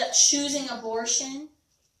who ended up choosing abortion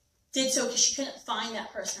did so because she couldn't find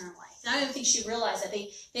that person in her life. And I don't even think she realized that.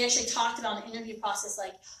 They actually talked about in the interview process,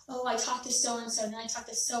 like, oh, I talked to so-and-so, and then I talked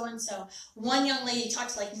to so-and-so. One young lady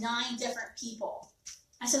talked to like 9 different people.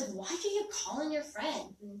 I said, why do you keep calling your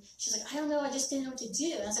friend? And she's like, I don't know, I just didn't know what to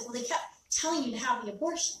do. And I was like, well, they kept telling you to have the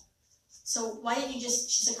abortion. So why didn't you just,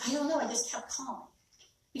 she's like, I don't know, I just kept calling.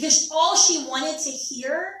 Because all she wanted to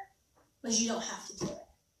hear was you don't have to do it.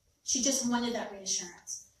 She just wanted that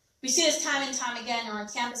reassurance. We see this time and time again on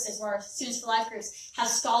campuses where our Students for Life groups have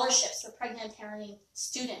scholarships for pregnant parenting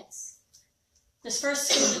students. This first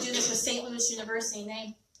school to do this was St. Louis University, and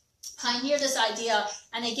they pioneered this idea,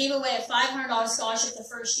 and they gave away a $500 scholarship the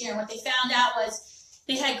first year. And what they found out was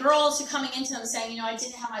they had girls who coming into them saying, you know, I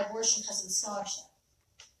didn't have my abortion because of the scholarship.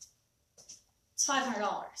 It's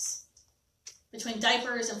 $500. Between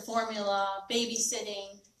diapers and formula,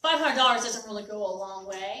 babysitting, $500 doesn't really go a long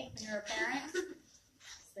way when you're a parent.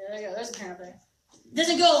 There you go, there's a parent there. It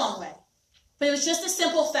doesn't go a long way. But it was just a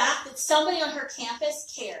simple fact that somebody on her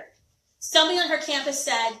campus cared. Somebody on her campus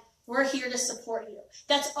said, we're here to support you.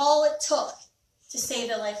 That's all it took to save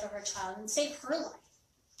the life of her child and save her life.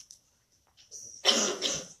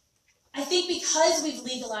 I think because we've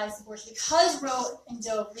legalized abortion, because Roe and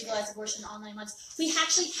Doe legalized abortion in online months, we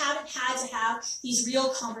actually haven't had to have these real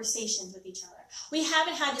conversations with each other. We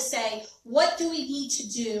haven't had to say, what do we need to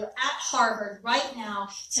do at Harvard right now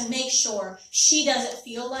to make sure she doesn't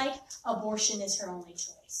feel like abortion is her only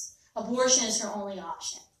choice. Abortion is her only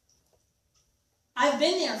option. I've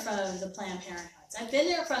been there in front of the Planned Parenthoods. I've been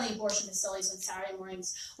there in front of the abortion facilities on Saturday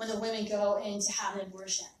mornings when the women go in to have an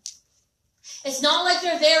abortion. It's not like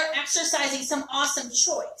they're there exercising some awesome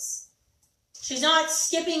choice. She's not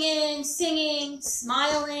skipping in, singing,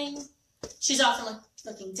 smiling. She's often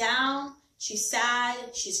looking down. She's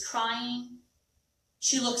sad. She's crying.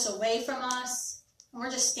 She looks away from us. And we're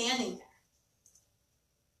just standing there.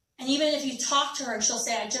 And even if you talk to her, she'll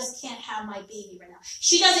say, I just can't have my baby right now.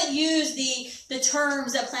 She doesn't use the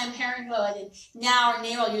terms that Planned Parenthood and Now or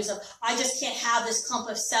NARAL use of, I just can't have this clump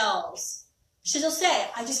of cells. She'll say,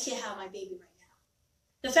 I just can't have my baby right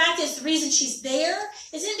now. The fact is, the reason she's there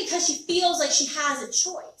isn't because she feels like she has a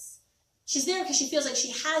choice. She's there because she feels like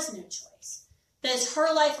she has no choice. That it's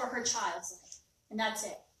her life or her child's life. And that's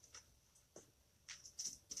it.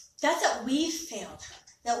 That's that we've failed her.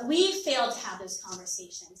 That we've failed to have those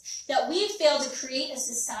conversations. That we've failed to create a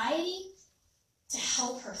society to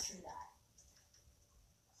help her through that.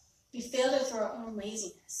 We failed her through our own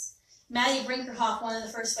laziness. Maddie Brinkerhoff, one of the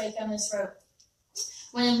first white feminists, wrote,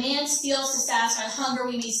 when a man steals to satisfy hunger,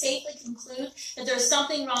 we may safely conclude that there is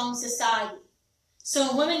something wrong with society. So when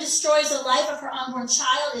a woman destroys the life of her unborn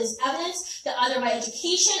child, it is evidence that either by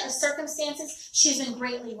education or circumstances, she has been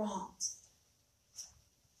greatly wronged.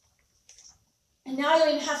 And now I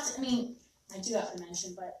don't even have to, I do have to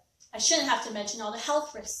mention, but I shouldn't have to mention all the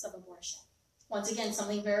health risks of abortion. Once again,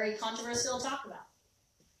 something very controversial to talk about.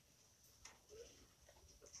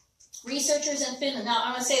 Researchers in Finland, now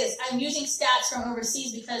I'm going to say this, I'm using stats from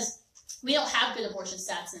overseas because we don't have good abortion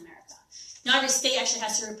stats in America. Not every state actually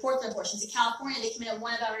has to report their abortions. In California, they commit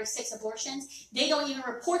 1 out of every 6 abortions. They don't even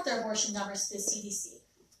report their abortion numbers to the CDC.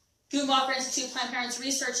 Guttmacher Institute Planned Parenthood's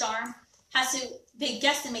research arm they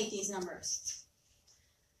guesstimate these numbers.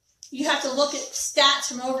 You have to look at stats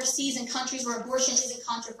from overseas and countries where abortion isn't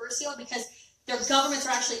controversial because their governments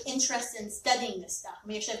are actually interested in studying this stuff.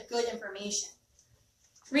 We actually have good information.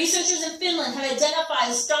 Researchers in Finland have identified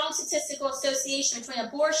a strong statistical association between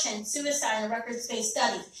abortion, suicide, and a records-based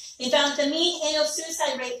study. They found that the mean annual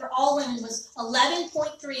suicide rate for all women was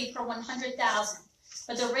 11.3 per 100,000,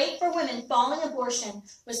 but the rate for women following abortion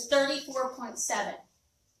was 34.7,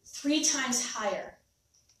 3 times higher.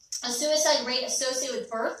 A suicide rate associated with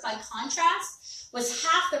birth, by contrast, was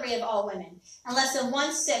half the rate of all women, and less than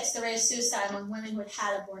 1/6 the rate of suicide among women who had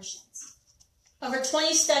had abortions. Over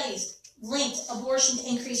 20 studies linked abortion to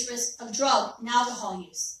increased risk of drug and alcohol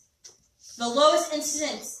use. The lowest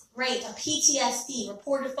incidence rate of PTSD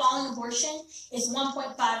reported following abortion is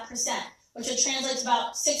 1.5%, which would translate to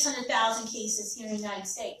about 600,000 cases here in the United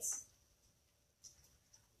States.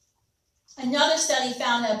 Another study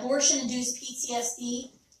found that abortion-induced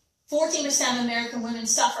PTSD, 14% of American women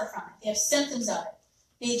suffer from it. They have symptoms of it.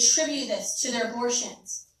 They attribute this to their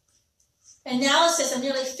abortions. Analysis of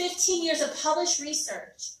nearly 15 years of published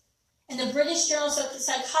research in the British Journal of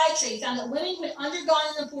Psychiatry found that women who had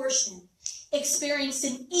undergone an abortion experienced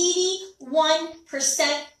an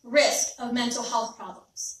 81% risk of mental health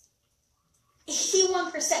problems.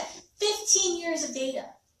 81%. 15 years of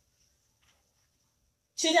data.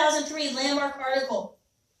 2003 landmark article,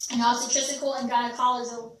 an obstetrical and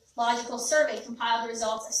gynecological survey, compiled the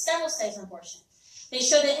results of several studies on abortion. They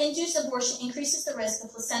show that induced abortion increases the risk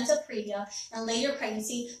of placenta previa and later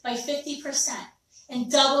pregnancy by 50% and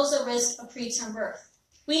doubles the risk of preterm birth.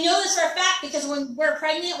 We know this for a fact because when we're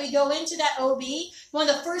pregnant, we go into that OB. One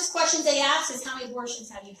of the first questions they ask is, how many abortions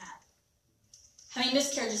have you had? How many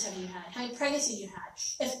miscarriages have you had? How many pregnancies have you had?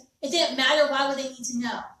 If it didn't matter, why would they need to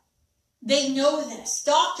know? They know this.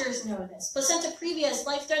 Doctors know this. Placenta previa is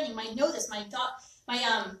life-threatening. I know this. My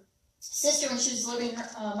sister, when she was delivering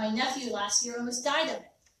my nephew last year, almost died of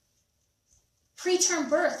it. Preterm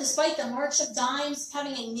birth, despite the March of Dimes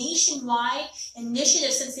having a nationwide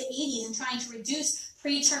initiative since the 80s and trying to reduce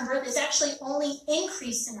preterm birth, is actually only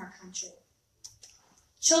increased in our country.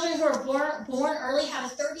 Children who are born early have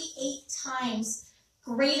a 38 times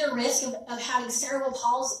greater risk of having cerebral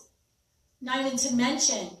palsy. Not even to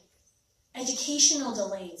mention educational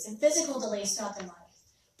delays and physical delays throughout their life.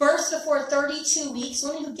 Births before 32 weeks,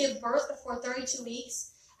 women who give birth before 32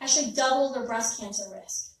 weeks actually double their breast cancer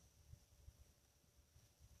risk.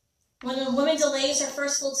 When a woman delays her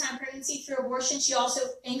first full-time pregnancy through abortion, she also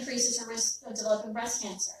increases her risk of developing breast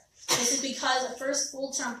cancer. This is because a first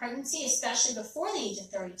full-term pregnancy, especially before the age of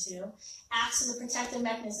 32, acts as a protective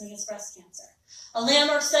mechanism against breast cancer. A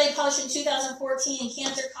landmark study published in 2014 in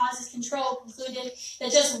Cancer Causes Control concluded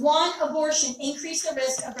that just one abortion increased the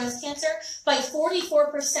risk of breast cancer by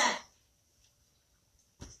 44%.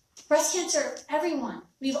 Breast cancer, everyone.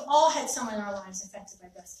 We've all had someone in our lives affected by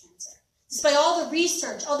breast cancer. Despite all the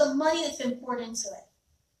research, all the money that's been poured into it.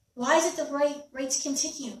 Why is it the right rate to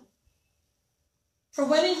continue? For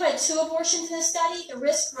women who had 2 abortions in this study, the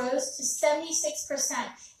risk rose to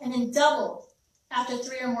 76% and then doubled after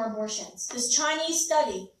 3 or more abortions. This Chinese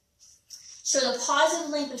study showed a positive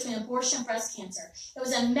link between abortion and breast cancer. It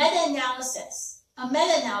was a meta-analysis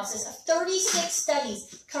of 36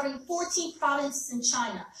 studies covering 14 provinces in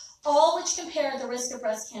China, all which compared the risk of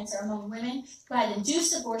breast cancer among women who had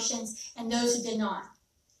induced abortions and those who did not.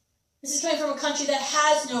 This is coming from a country that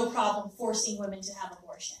has no problem forcing women to have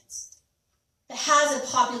abortions, that has a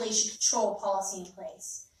population control policy in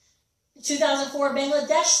place. The 2004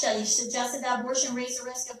 Bangladesh study suggested that abortion raised the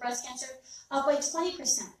risk of breast cancer up by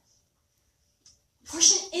 20%.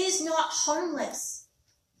 Abortion is not harmless.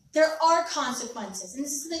 There are consequences, and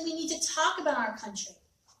this is something we need to talk about in our country.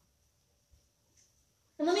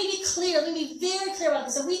 And let me be clear, let me be very clear about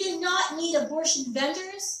this, that we do not need abortion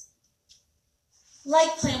vendors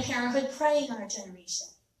like Planned Parenthood preying on our generation.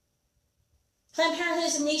 Planned Parenthood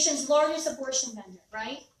is the nation's largest abortion vendor,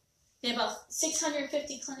 right? They have about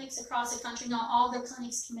 650 clinics across the country. Not all their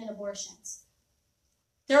clinics commit abortions.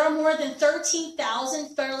 There are more than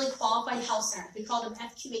 13,000 federally qualified health centers. We call them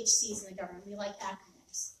FQHCs in the government. We like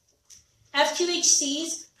acronyms.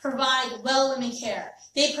 FQHCs provide well women care.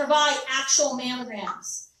 They provide actual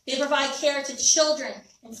mammograms. They provide care to children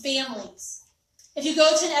and families. If you go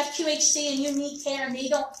to an FQHC and you need care and they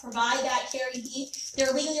don't provide that care you need,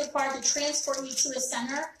 they're legally required to transport you to a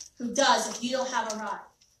center who does if you don't have a ride.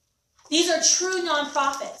 These are true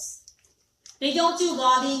nonprofits. They don't do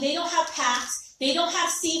lobbying. They don't have PACs. They don't have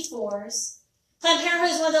C4s. Planned Parenthood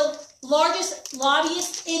is one of the largest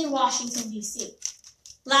lobbyists in Washington, D.C.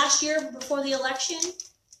 Last year, before the election,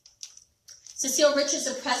 Cecile Richards,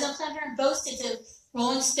 the president of Planned Parenthood, boasted to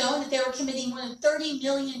Rolling Stone that they were committing more than $30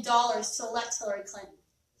 million to elect Hillary Clinton.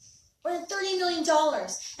 More than $30 million.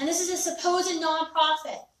 And this is a supposed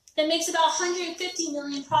nonprofit that makes about $150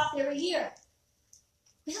 million profit every year.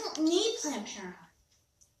 We don't need Planned Parenthood.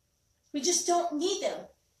 We just don't need them.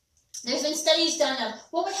 There's been studies done of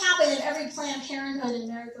what would happen if every Planned Parenthood in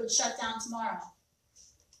America would shut down tomorrow.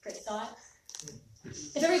 Great thought.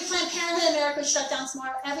 If every Planned Parenthood in America would shut down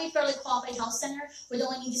tomorrow, every federally qualified health center would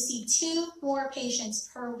only need to see 2 more patients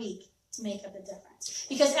per week to make up the difference.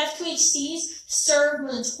 Because FQHCs serve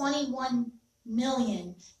more than 21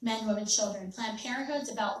 million men, women, children. Planned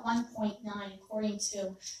Parenthood's about 1.9 according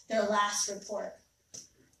to their last report.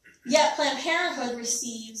 Yet Planned Parenthood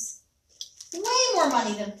receives way more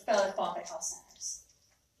money than federally qualified health centers.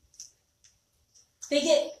 They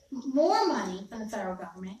get more money from the federal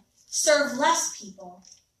government, serve less people,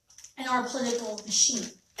 and are a political machine.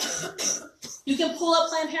 You can pull up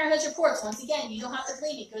Planned Parenthood's reports. Once again, you don't have to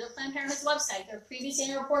believe me. Go to Planned Parenthood's website. Their previous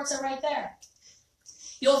annual reports are right there.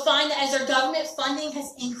 You'll find that as their government funding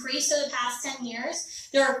has increased over the past 10 years,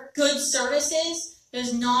 their good services,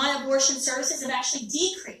 those non-abortion services, have actually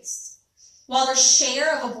decreased, while their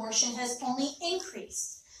share of abortion has only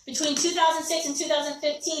increased. Between 2006 and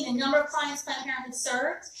 2015, the number of clients Planned Parenthood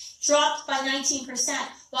served dropped by 19%,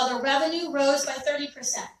 while their revenue rose by 30%.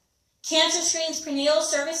 Cancer screenings, prenatal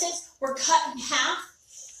services were cut in half,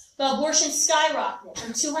 but abortion skyrocketed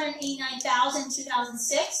from 289,000 in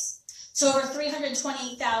 2006 to over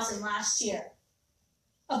 328,000 last year.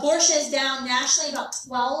 Abortion is down nationally about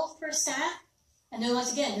 12%, and then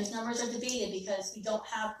once again, those numbers are debated because we don't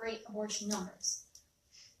have great abortion numbers.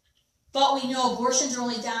 But we know abortions are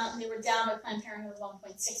only down, they were down by Planned Parenthood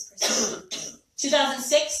 1.6%.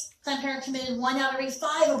 2006, Planned Parenthood committed 1 out of every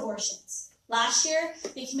 5 abortions. Last year,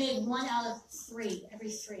 they committed 1 out of 3, every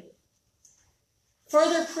 3.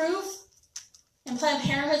 Further proof in Planned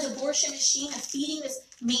Parenthood's abortion machine of feeding this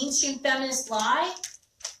mainstream feminist lie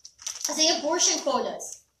is the abortion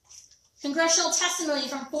quotas. Congressional testimony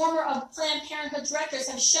from former Planned Parenthood directors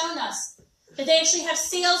have shown us that they actually have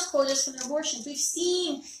sales quotas for their abortions. We've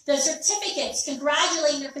seen the certificates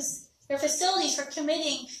congratulating their facilities for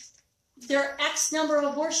committing their X number of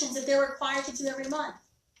abortions that they're required to do every month.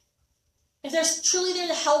 If they're truly there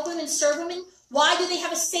to help women, serve women, why do they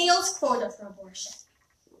have a sales quota for abortion?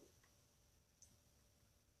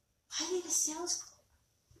 Why do they have a sales quota?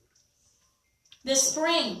 This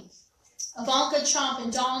spring, Ivanka Trump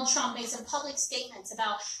and Donald Trump made some public statements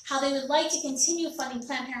about how they would like to continue funding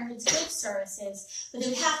Planned Parenthood's good services, but they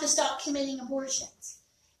would have to stop committing abortions.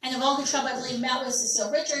 And Ivanka Trump, I believe, met with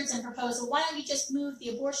Cecile Richards and proposed, well, why don't you just move the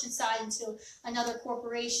abortion side into another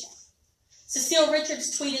corporation? Cecile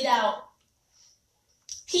Richards tweeted out,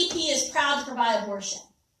 PP is proud to provide abortion,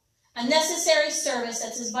 a necessary service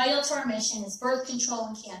that's as vital to our mission as birth control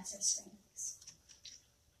and cancer screenings.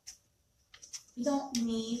 We don't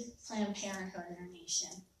need Planned Parenthood in our nation.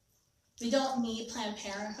 We don't need Planned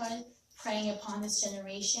Parenthood preying upon this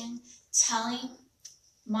generation, telling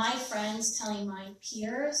my friends, telling my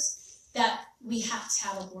peers that we have to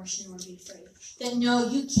have abortion in order to be free. That no,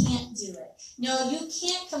 you can't do it. No, you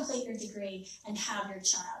can't complete your degree and have your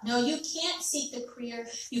child. No, you can't seek the career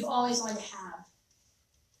you've always wanted to have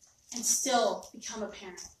and still become a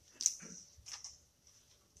parent.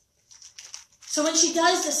 So when she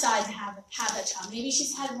does decide to have that child, maybe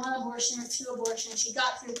she's had 1 abortion or 2 abortions, she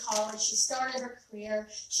got through college, she started her career,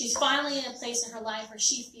 she's finally in a place in her life where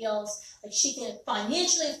she feels like she can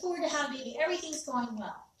financially afford to have a baby, everything's going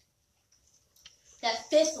well. That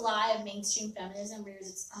 5th lie of mainstream feminism rears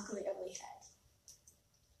its ugly, ugly head.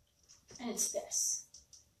 And it's this.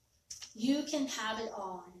 You can have it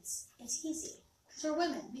all, and it's easy. Because we're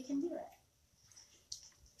women, we can do it.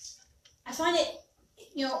 I find it,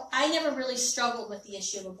 I never really struggled with the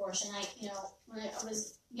issue of abortion. When I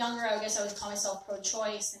was younger, I guess I would call myself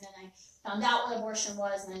pro-choice, and then I found out what abortion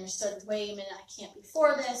was, and I understood, wait a minute, I can't be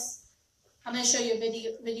for this. I'm going to show you a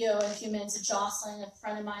video in a few minutes of Jocelyn, a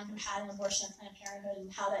friend of mine who had an abortion at Planned Parenthood,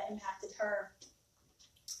 and how that impacted her.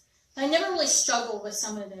 But I never really struggled with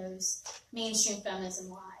some of those mainstream feminism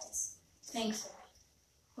lies, thankfully.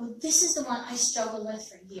 Well, this is the one I struggled with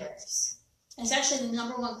for years. And it's actually the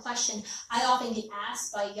number 1 question I often get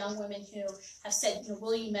asked by young women who have said,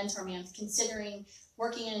 will you mentor me? I'm considering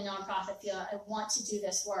working in a nonprofit field. I want to do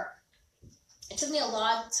this work. It took me a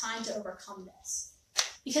lot of time to overcome this.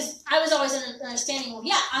 Because I was always understanding, well,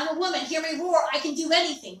 yeah, I'm a woman, hear me roar, I can do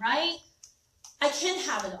anything, right? I can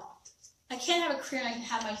have it all. I can't have a career and I can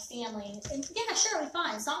have my family. And yeah, sure, it'll be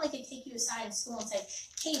fine. It's not like they take you aside in school and say,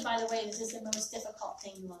 hey, by the way, this is the most difficult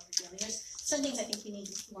thing you will ever do. I mean, there's certain things I think we need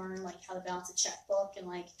to learn, like how to balance a checkbook and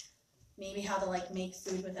like maybe how to like make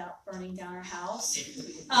food without burning down our house.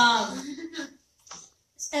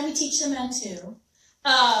 And we teach the men too.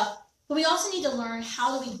 But we also need to learn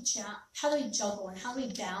how do we juggle and how do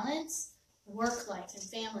we balance work life and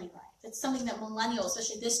family life. It's something that millennials,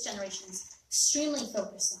 especially this generation, is extremely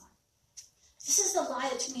focused on. This is the lie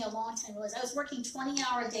that took me a long time to realize. I was working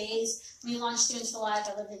 20-hour days when we launched Students for Life.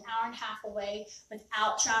 I lived an hour and a half away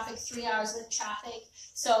without traffic, 3 hours with traffic.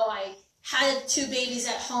 So I had 2 babies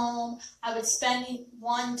at home. I would spend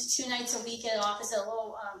 1 to 2 nights a week at an office at a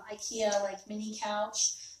little IKEA like mini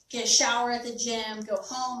couch, get a shower at the gym, go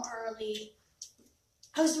home early.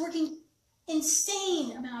 I was working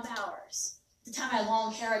insane amount of hours. At the time I had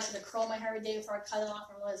long hair, I tried to curl my hair every day before I cut it off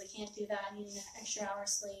and realized I can't do that. I need an extra hour of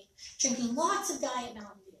sleep. Drinking lots of Diet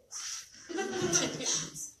Mountain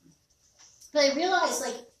Dews. But I realized,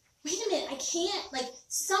 like, wait a minute, I can't, like,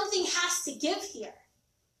 something has to give here.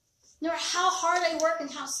 No matter how hard I work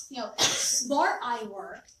and how, smart I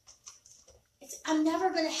work, I'm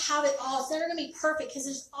never going to have it all. It's never going to be perfect because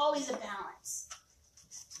there's always a balance.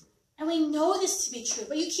 And we know this to be true,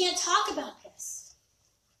 but you can't talk about this.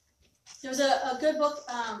 There was a good book.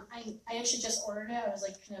 I actually just ordered it. I was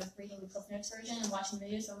like kind of reading the Cliff Notes version and watching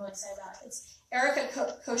videos, so I'm really excited about it. It's Erica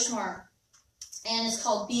Koshmar, and it's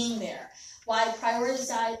called Being There, Why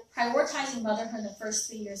Prioritizing Motherhood in the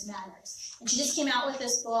First 3 Years Matters. And she just came out with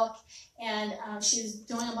this book, and she was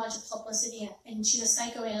doing a bunch of publicity, and she's a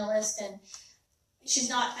psychoanalyst, and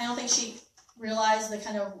I don't think she realized the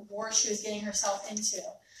kind of war she was getting herself into.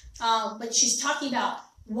 But she's talking about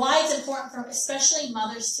why it's important for especially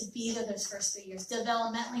mothers to be there those first 3 years,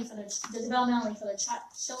 developmentally for their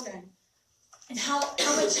children, and how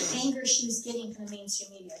much anger she was getting from the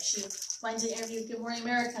mainstream media. She went to interview Good Morning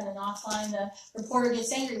America, and then offline the reporter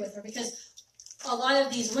gets angry with her because a lot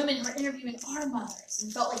of these women who are interviewing are mothers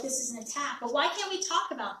and felt like this is an attack. But why can't we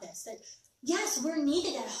talk about this? That yes, we're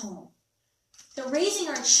needed at home. That raising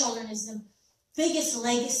our children is the biggest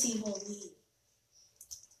legacy we'll leave.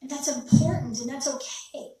 And that's important, and that's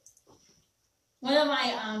okay. One of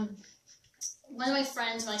my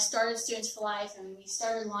friends, when I started Students for Life and we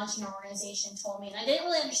started launching our organization, told me, and I didn't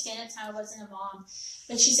really understand at the time, I wasn't a mom,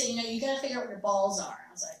 but she said, you got to figure out what your balls are.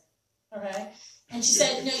 I was like, okay. And she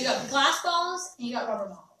said, you got glass balls and you got rubber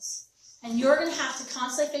balls. And you're going to have to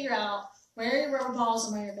constantly figure out where are your rubber balls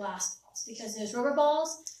and where are your glass balls. Because those rubber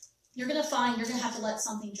balls, you're going to find you're going to have to let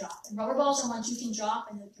something drop. And rubber balls are ones you can drop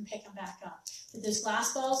and you can pick them back up. But those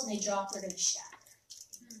glass balls, when they drop, they're going to shatter.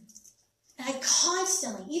 And I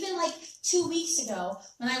constantly, even like 2 weeks ago,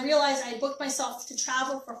 when I realized I booked myself to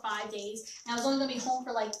travel for 5 days, and I was only going to be home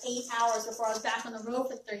for like 8 hours before I was back on the road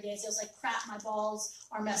for 30 days, I was like, crap, my balls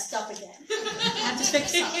are messed up again. I have to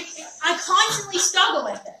fix them. I constantly struggle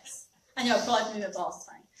with this. I know, probably moving balls is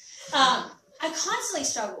funny. I constantly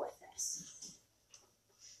struggle with this.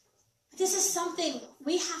 This is something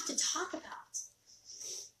we have to talk about.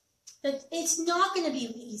 That it's not going to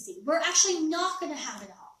be easy. We're actually not going to have it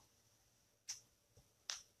all.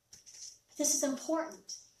 This is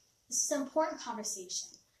important. This is an important conversation.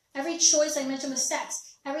 Every choice, I mentioned with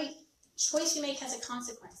sex, every choice you make has a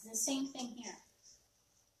consequence. And the same thing here.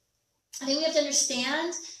 I think we have to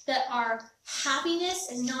understand that our happiness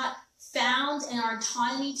is not found in our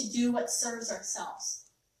autonomy to do what serves ourselves,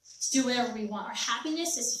 to do whatever we want. Our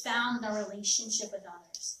happiness is found in our relationship with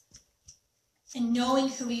others. And knowing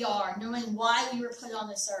who we are, knowing why we were put on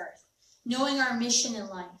this earth, knowing our mission in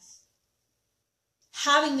life,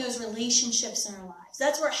 having those relationships in our lives.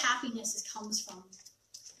 That's where happiness comes from.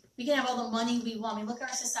 We can have all the money we want. I mean, look at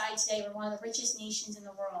our society today. We're one of the richest nations in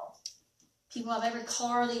the world. People have every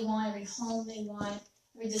car they want, every home they want,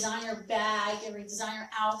 every designer bag, every designer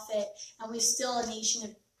outfit, and we're still a nation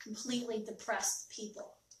of completely depressed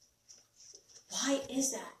people. Why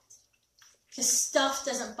is that? Because stuff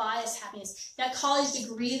doesn't buy us happiness. That college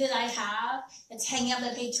degree that I have, it's hanging up,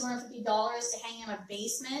 that I paid $250 to hang in my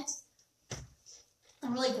basement.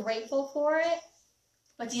 I'm really grateful for it.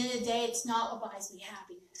 But at the end of the day, it's not what buys me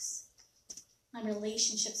happiness. My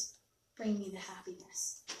relationships bring me the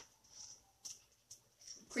happiness.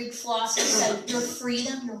 Greek philosopher said, your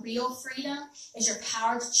freedom, your real freedom, is your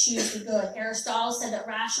power to choose the good. Aristotle said that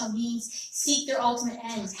rational beings seek their ultimate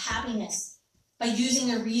end, happiness, by using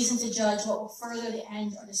their reason to judge what will further the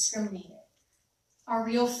end or discriminate it. Our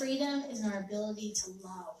real freedom is in our ability to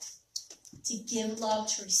love, to give love,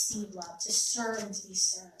 to receive love, to serve and to be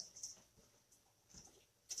served.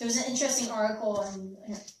 There was an interesting article on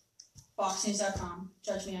FoxNews.com,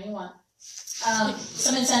 judge me how you want,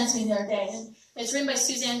 Someone sent it to me the other day, and it's written by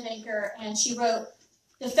Suzanne Vinker, and she wrote,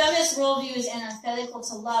 "The feminist worldview is antithetical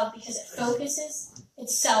to love because it focuses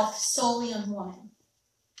itself solely on woman.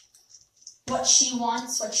 What she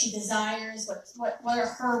wants, what she desires, what are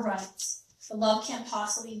her rights. But love can't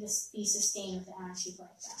possibly be sustained with an attitude like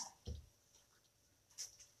that."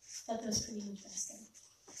 I thought that was pretty interesting.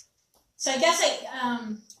 So I guess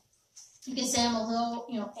you can say I'm a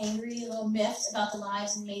little, angry, a little miffed about the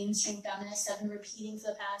lies of mainstream feminists have been repeating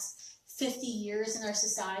for the past 50 years in our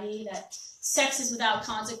society, that sex is without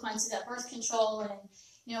consequences, that birth control and,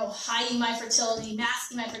 hiding my fertility,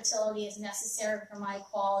 masking my fertility is necessary for my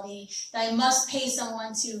equality, that I must pay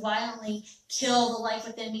someone to violently kill the life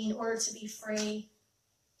within me in order to be free,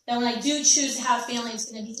 that when I do choose to have family, it's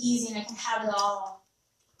going to be easy and I can have it all.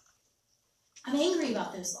 I'm angry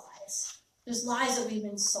about those lies that we've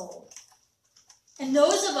been sold. And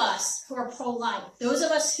those of us who are pro-life, those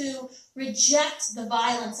of us who reject the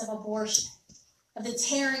violence of abortion, of the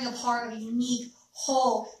tearing apart of a unique,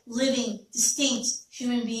 whole, living, distinct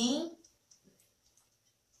human being,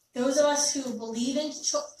 those of us who believe in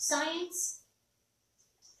science,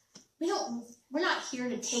 we're not here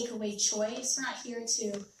to take away choice. We're not here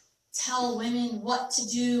to tell women what to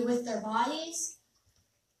do with their bodies.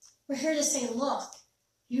 We're here to say, look,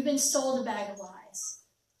 you've been sold a bag of lies.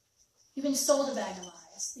 You've been sold a bag of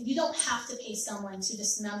lies. You don't have to pay someone to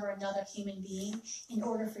dismember another human being in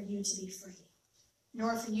order for you to be free, in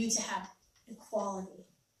order for you to have equality.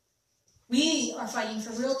 We are fighting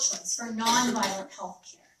for real choice, for nonviolent health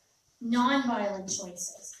care, nonviolent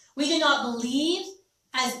choices. We do not believe,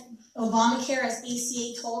 as Obamacare, as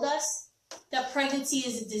ACA told us, that pregnancy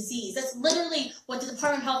is a disease. That's literally what the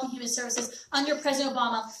Department of Health and Human Services under President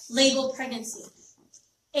Obama labeled pregnancy,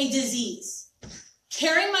 a disease.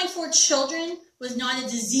 Carrying my 4 children was not a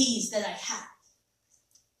disease that I had.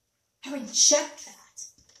 I reject that.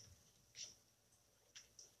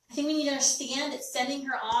 I think we need to understand that sending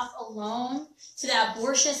her off alone to that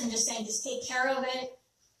abortionist and just saying, just take care of it,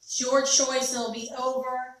 it's your choice, it'll be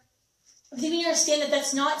over. I think we need to understand that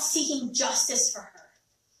that's not seeking justice for her.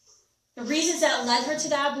 The reasons that led her to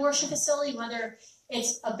that abortion facility, whether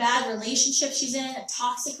it's a bad relationship she's in, a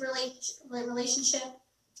toxic relationship,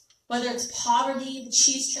 whether it's poverty that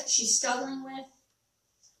she's struggling with,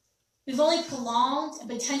 we've only prolonged and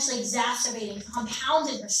potentially exacerbated,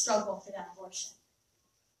 compounded her struggle for that abortion.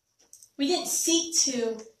 We didn't seek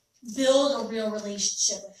to build a real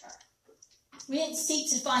relationship with her. We didn't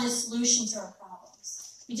seek to find a solution to her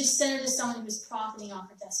problems. We just sent her to someone who was profiting off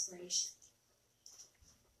her desperation.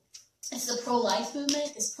 It's the pro-life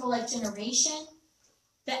movement, this pro-life generation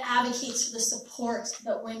that advocates for the support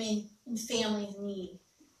that women and families need.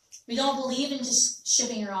 We don't believe in just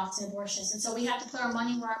shipping her off to an abortionist, and so we have to put our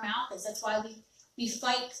money where our mouth is. That's why we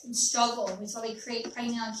fight and struggle. That's why we create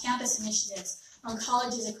pregnant on campus initiatives on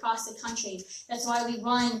colleges across the country. That's why we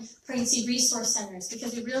run pregnancy resource centers,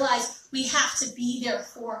 because we realize we have to be there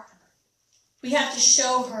for her. We have to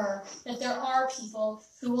show her that there are people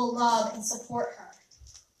who will love and support her.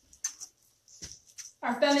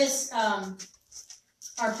 Our feminist,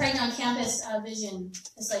 our pregnant on campus vision,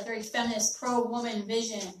 this very feminist, pro-woman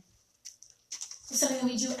vision, is something that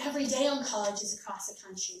we do every day on colleges across the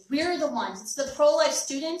country. We're the ones, it's the pro-life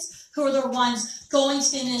students who are the ones going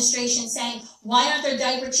to the administration saying, why aren't there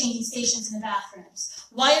diaper changing stations in the bathrooms?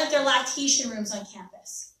 Why aren't there lactation rooms on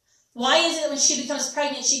campus? Why is it that when she becomes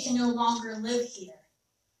pregnant, she can no longer live here?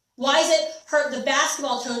 Why is it the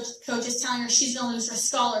basketball coach is telling her she's going to lose her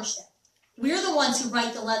scholarship? We're the ones who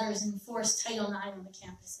write the letters and enforce Title IX on the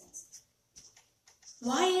campuses.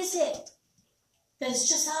 Why is it that it's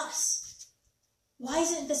just us? Why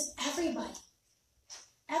isn't this everybody?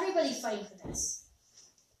 Everybody fighting for this.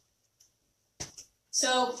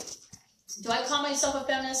 So, do I call myself a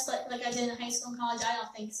feminist like I did in high school and college? I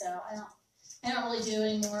don't think so. I don't really do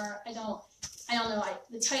it anymore. I don't know.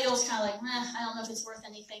 The title's kind of I don't know if it's worth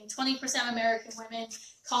anything. 20% of American women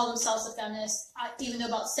call themselves a feminist, even though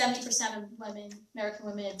about 70% of American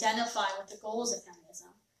women identify with the goals of feminism.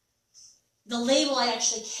 The label I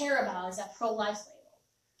actually care about is that pro-life label.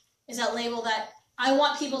 Is that label that I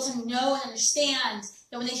want people to know and understand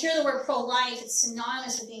that when they hear the word pro-life, it's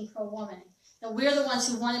synonymous with being pro-woman. That we're the ones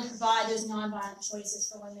who want to provide those nonviolent choices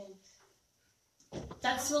for women.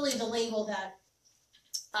 That's really the label that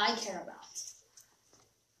I care about.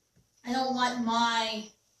 I don't want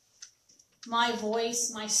my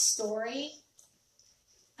voice, my story,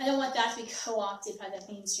 I don't want that to be co-opted by the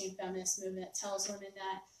mainstream feminist movement that tells women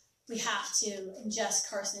that we have to ingest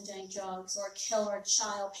carcinogenic drugs or kill our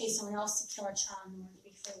child, pay someone else to kill our child in order to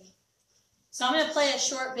be free. So I'm going to play a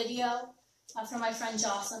short video from my friend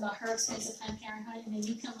Jocelyn about her experience at Planned Parenthood, and then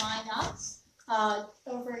you can line up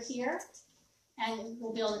over here, and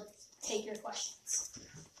we'll be able to take your questions.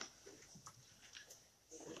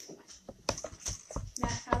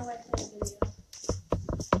 Matt, how do I play the video?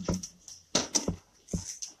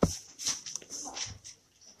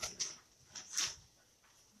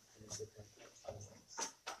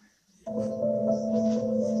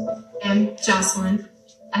 I'm Jocelyn.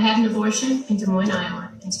 I had an abortion in Des Moines, Iowa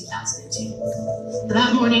in 2002. So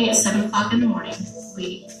that morning at 7 o'clock in the morning,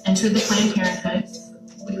 we entered the Planned Parenthood.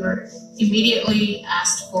 We were immediately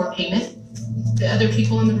asked for payment. The other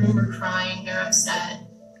people in the room were crying, they're upset.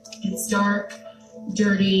 It's dark,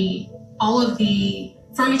 dirty. All of the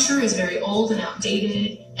furniture is very old and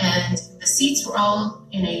outdated, and the seats were all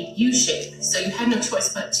in a U shape, so you had no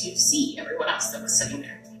choice but to see everyone else that was sitting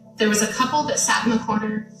there. There was a couple that sat in the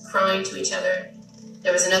corner crying to each other.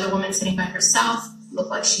 There was another woman sitting by herself, looked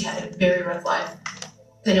like she had a very rough life.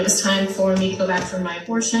 Then it was time for me to go back for my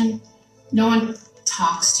abortion. No one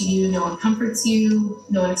talks to you, no one comforts you,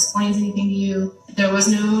 no one explains anything to you. There was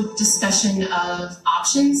no discussion of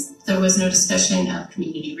options. There was no discussion of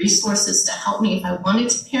community resources to help me if I wanted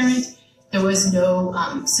to parent. There was no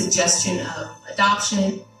suggestion of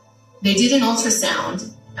adoption. They did an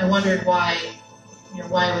ultrasound. I wondered why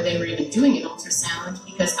they were even doing an ultrasound,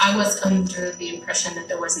 because I was under the impression that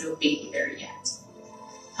there was no baby there yet.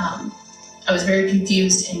 I was very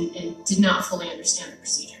confused and did not fully understand the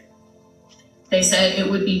procedure. They said it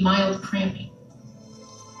would be mild cramping.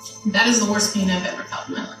 That is the worst pain I've ever felt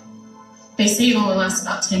in my life. They say it only lasts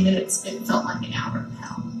about 10 minutes. It felt like an hour of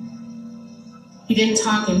hell. He didn't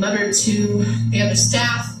talk and muttered to the other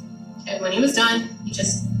staff, and when he was done, he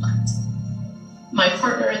just left. My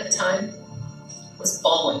partner at the time was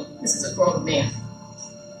bawling. This is a grown man.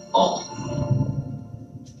 Bawling.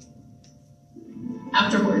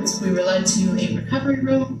 Afterwards, we were led to a recovery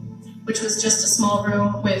room, which was just a small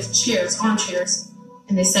room with chairs, armchairs,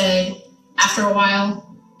 and they said after a while,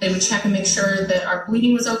 they would check and make sure that our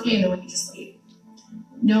bleeding was okay, and then we could just leave.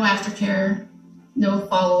 No aftercare, no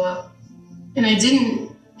follow-up. And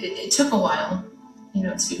it took a while,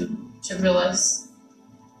 to realize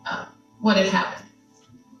what had happened.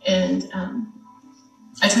 And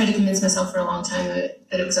I tried to convince myself for a long time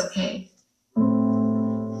that it was okay.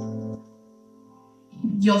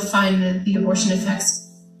 You'll find that the abortion affects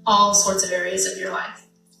all sorts of areas of your life.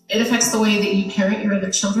 It affects the way that you parent your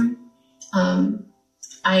other children.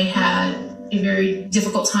 I had a very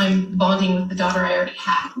difficult time bonding with the daughter I already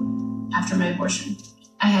had after my abortion.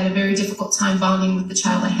 I had a very difficult time bonding with the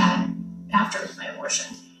child I had after my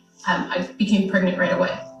abortion. I became pregnant right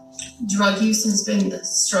away. Drug use has been a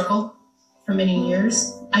struggle for many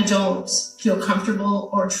years. I don't feel comfortable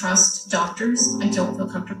or trust doctors. I don't feel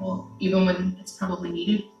comfortable even when it's probably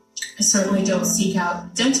needed. I certainly don't seek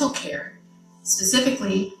out dental care,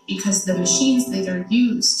 specifically because the machines that are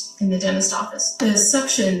used in the dentist office, the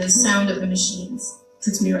suction, the sound of the machines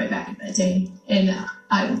puts me right back in that day. And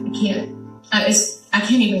I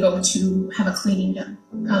can't even go to have a cleaning done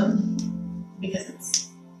because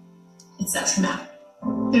it's that traumatic.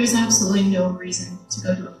 There's absolutely no reason to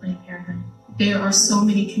go to a Planned Parenthood. There are so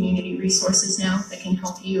many community resources now that can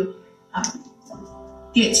help you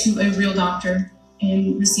get to a real doctor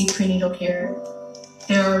and receive prenatal care.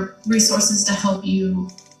 There are resources to help you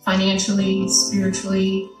financially,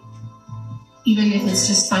 spiritually, even if it's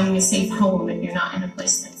just finding a safe home and you're not in a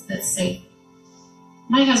place that's safe.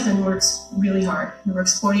 My husband works really hard. He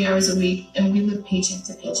works 40 hours a week, and we live paycheck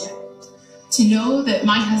to paycheck. To know that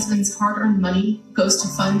my husband's hard-earned money goes to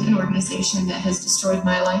fund an organization that has destroyed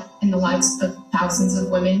my life and the lives of thousands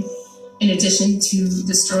of women, in addition to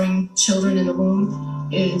destroying children in the womb,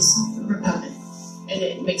 is repugnant, and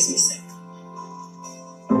it makes me sick.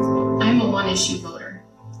 I'm a one-issue voter.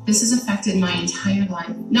 This has affected my entire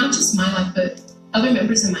life, not just my life, but other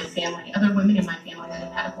members of my family, other women in my family that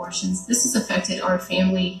have had abortions. This has affected our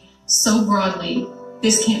family so broadly,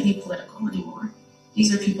 this can't be political anymore.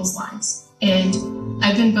 These are people's lives. And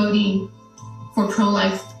I've been voting for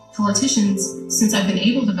pro-life politicians since I've been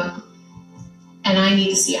able to vote. And I need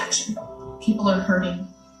to see action. People are hurting.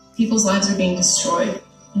 People's lives are being destroyed.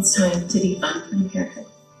 It's time to defund Planned Parenthood.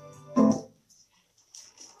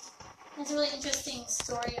 That's a really interesting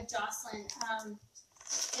story of Jocelyn.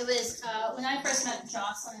 It was when I first met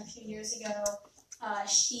Jocelyn a few years ago,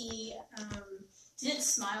 she didn't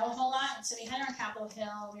smile a whole lot. And so we had her on Capitol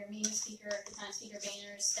Hill. We were meeting with Speaker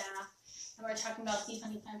Boehner's staff. And we were talking about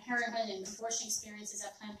defunding Planned Parenthood and abortion experiences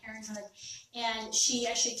at Planned Parenthood. And she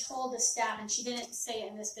actually told the staff, and she didn't say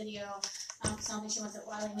it in this video, because I don't think she wants it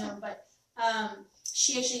widely known, but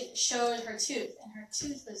she actually showed her tooth, and her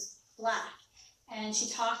tooth was Black. And she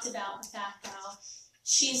talked about the fact how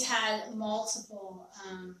she's had multiple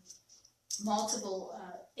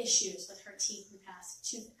issues with her teeth in the past,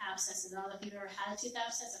 tooth abscesses. I don't know if you've ever had a tooth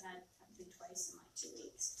abscess. I've had it twice in like 2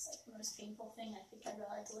 weeks. It's like the most painful thing. I think I'd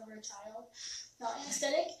rather deliver a child without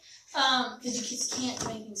anesthetic, because you just can't do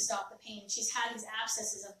anything to stop the pain. She's had these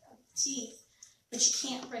abscesses of teeth, but she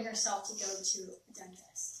can't bring herself to go to a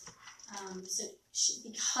dentist.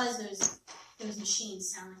 Because those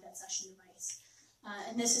machines sound like that suction device.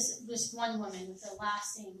 And this is just one woman with the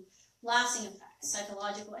lasting effects,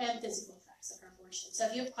 psychological and physical effects of her abortion. So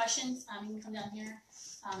if you have questions, you can come down here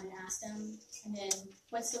and ask them. And then,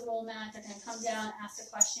 what's the rule, Matt? They're going to come down, ask a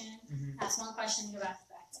question, ask one question, and go back to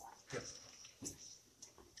one. Yep.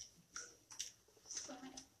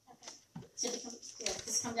 So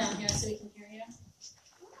just come down here so we can hear you.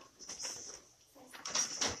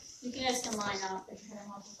 You guys can line up if you have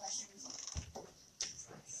multiple questions.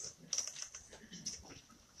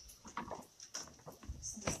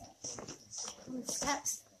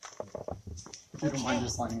 Steps. If you don't mind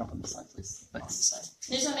just lining up on this side, please. Thanks.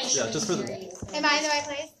 Just want to make sure Yeah, just we for can the- hear you. Am I in the right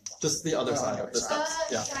place? Just the other side of the steps.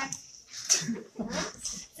 Yeah. Sorry.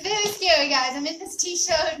 It's very scary, guys. I'm in this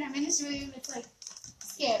t-shirt and I'm in this room. It's like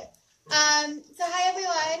scary. So hi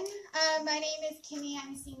everyone. My name is Kimmy.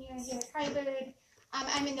 I'm a senior here at Harvard.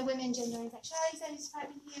 I'm in the Women, Gender, and Sexuality Studies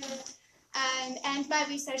department here. And my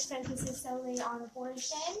research focuses solely on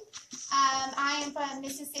abortion. I am from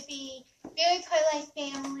Mississippi, very pro-life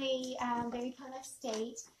family, very pro-life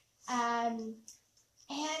state. And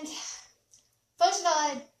first of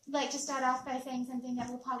all, I'd like to start off by saying something that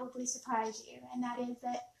will probably surprise you, and that is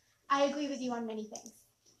that I agree with you on many things.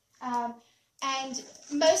 And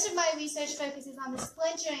most of my research focuses on the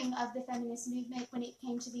splintering of the feminist movement when it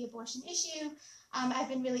came to the abortion issue. I've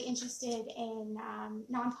been really interested in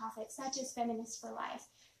nonprofits such as Feminists for Life,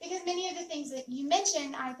 because many of the things that you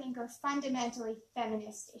mentioned, I think, are fundamentally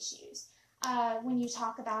feminist issues. When you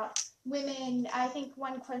talk about women, I think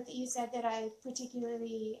one quote that you said that I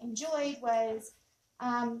particularly enjoyed was,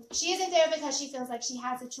 she isn't there because she feels like she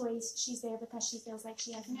has a choice, she's there because she feels like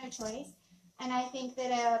she has no choice. And I think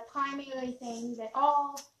that a primary thing that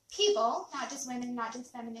all people, not just women, not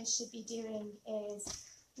just feminists, should be doing is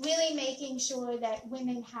really making sure that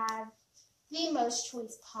women have the most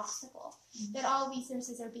choice possible, that all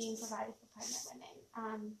resources are being provided for pregnant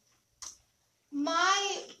women.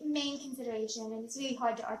 My main consideration, and it's really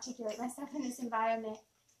hard to articulate myself in this environment,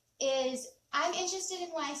 is I'm interested in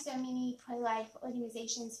why so many pro-life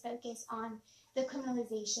organizations focus on the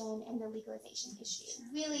criminalization and the legalization issue,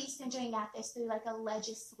 really centering at this through like a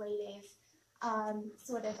legislative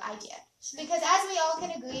sort of idea. Because as we all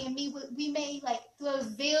can agree, and we may like throw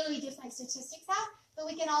very different statistics out, but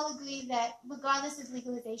we can all agree that regardless of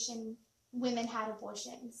legalization, women had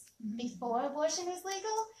abortions before abortion was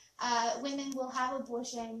legal. Women will have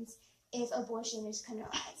abortions if abortion is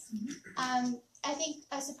criminalized. I think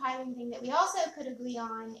a surprising thing that we also could agree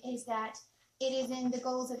on is that it is in the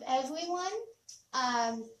goals of everyone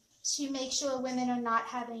to make sure women are not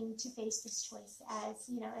having to face this choice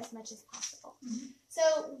as much as possible. So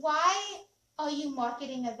why are you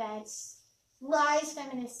marketing events lies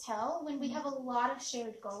feminists tell when we have a lot of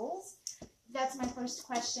shared goals? That's my first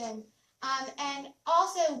question. And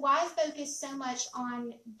also, why focus so much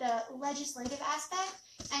on the legislative aspect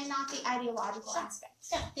and not the ideological aspect?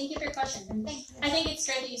 Yeah, thank you for your question. And Thank you. I think it's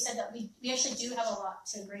great that you said that we actually do have a lot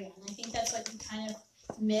to agree on. I think that's what you kind of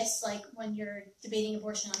miss, like when you're debating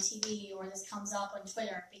abortion on TV or this comes up on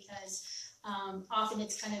Twitter, because often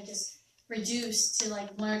it's kind of just reduced to like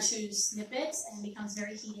one or two snippets and becomes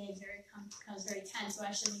very heated, becomes very tense. So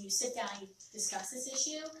actually, when you sit down and you discuss this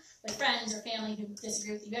issue with friends or family who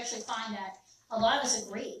disagree with you, you actually find that a lot of us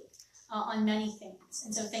agree on many things.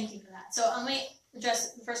 And so thank you for that. So I'm going to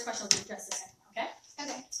address the first question. I'll address the second one, okay?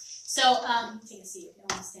 Okay. So take a seat if you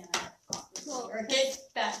don't want to stand up. Cool. Or get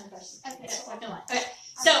back to the question. Okay. Okay.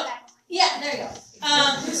 So yeah, there you go.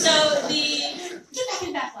 So get back in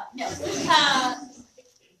the back line. No.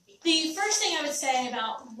 The first thing I would say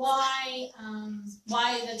about why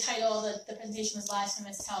the title of the presentation was Lies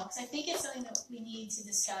Feminists Tell, because I think it's something that we need to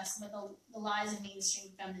discuss with the lies of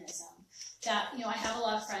mainstream feminism. That, I have a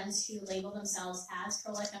lot of friends who label themselves as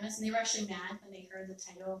pro-life feminists, and they were actually mad when they heard the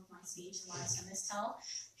title of my speech, Lies Feminists Tell,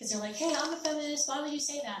 because they're like, hey, I'm a feminist, why would you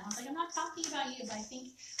say that? And I was like, I'm not talking about you, but I think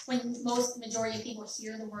when majority of people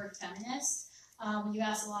hear the word feminist, when you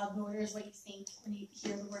ask a lot of voters what you think when you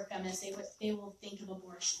hear the word feminist, they will think of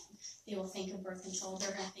abortion. They will think of birth control.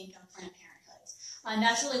 They're going to think of Planned Parenthood. And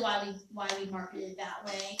that's really why we marketed it that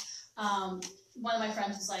way. One of my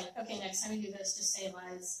friends was like, okay, next time you do this, just say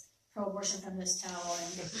Lies pro-abortion feminist towel,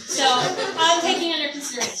 and so I'm taking it under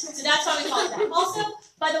consideration. So that's why we call it that. Also,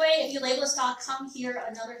 by the way, if you label this talk, come hear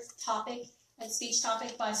another topic, a speech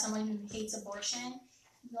topic by someone who hates abortion.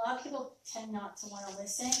 A lot of people tend not to want to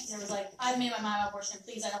listen. There was like, I've made my mind about abortion.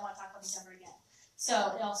 Please, I don't want to talk about this ever again.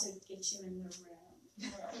 So it also gets you in the room.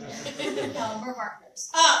 We're marketers.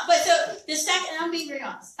 But so the second, and I'm being very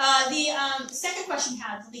honest, the second question you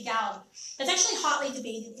had, legality. That's actually hotly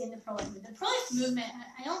debated in the pro-life movement. The pro-life movement,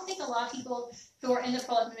 I don't think a lot of people who are in the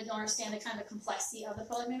pro-life movement don't understand the kind of complexity of the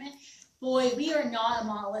pro-life movement. Boy, we are not a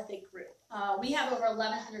monolithic group. We have over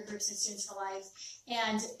 1,100 groups in Students for Life,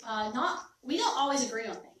 and we don't always agree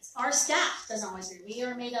on things. Our staff doesn't always agree. We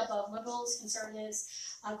are made up of liberals, conservatives,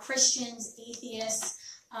 Christians, atheists.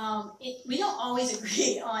 We don't always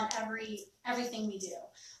agree on everything we do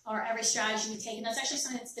or every strategy we take, and that's actually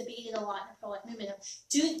something that's debated a lot in the pro-life movement.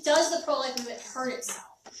 Does the pro-life movement hurt itself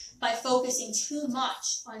by focusing too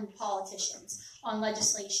much on politicians, on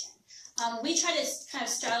legislation? We try to kind of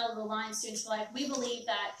straddle the line, Students for Life. We believe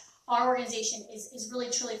that our organization is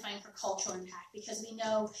really truly fighting for cultural impact because we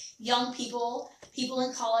know young people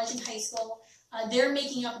in college and high school, they're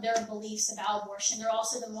making up their beliefs about abortion. They're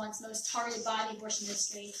also the ones most targeted by the abortion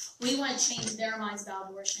industry. We want to change their minds about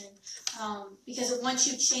abortion because once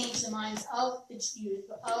you change the minds of the youth,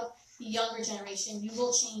 of the younger generation, you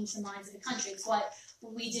will change the minds of the country. It's what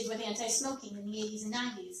we did with anti-smoking in the 80s and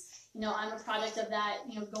 90s. I'm a product of that,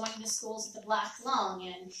 going to schools with the black lung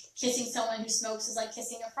and kissing someone who smokes is like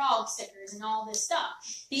kissing a frog stickers and all this stuff.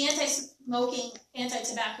 The anti-smoking,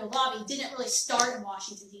 anti-tobacco lobby didn't really start in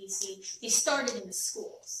Washington, D.C. They started in the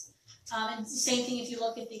schools. And the same thing if you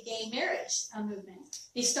look at the gay marriage movement.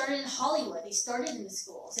 They started in Hollywood. They started in the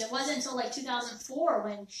schools. It wasn't until like 2004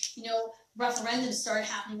 when, referendums started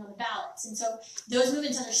happening on the ballots. And so those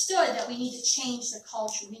movements understood that we need to change the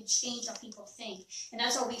culture. We need to change how people think. And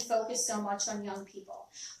that's why we focus so much on young people.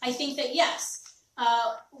 I think that, yes,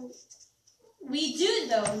 we do,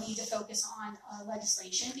 though, need to focus on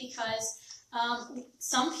legislation because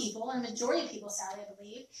some people, and the majority of people, sadly, I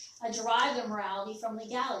believe, derive their morality from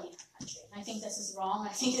legality in our country. And I think this is wrong.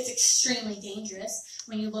 I think it's extremely dangerous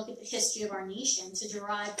when you look at the history of our nation to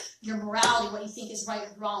derive your morality, what you think is right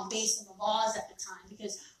or wrong, based on the laws at the time,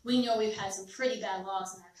 because we know we've had some pretty bad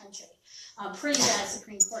laws in our country, pretty bad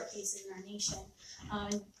Supreme Court cases in our nation,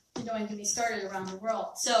 and don't even be started around the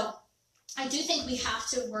world. So I do think we have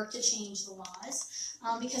to work to change the laws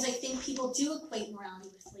because I think people do equate morality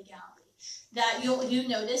with legality. That you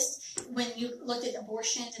noticed when you looked at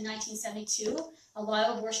abortion in 1972, a lot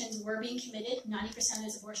of abortions were being committed. 90% of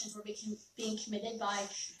those abortions were being committed by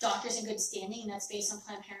doctors in good standing, and that's based on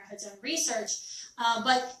Planned Parenthood's own research.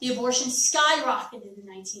 But the abortion skyrocketed in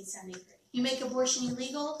 1973. You make abortion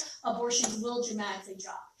illegal, abortions will dramatically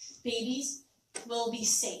drop. Babies will be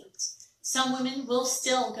saved. Some women will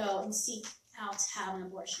still go and seek out to have an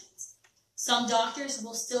abortion. Some doctors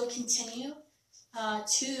will still continue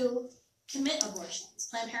to commit abortions.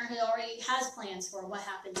 Planned Parenthood already has plans for what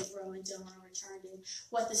happens if Roe and Doe are overturned and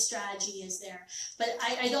what the strategy is there. But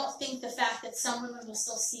I don't think the fact that some women will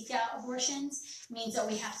still seek out abortions means that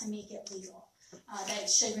we have to make it legal, that it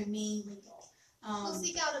should remain legal. We'll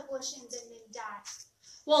seek out abortions and then die.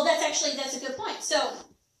 Well, that's a good point. So,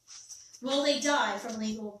 will they die from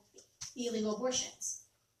illegal abortions?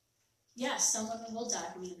 Yes, some women will die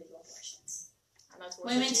from illegal abortions.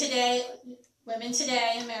 Women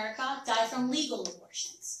today in America die from legal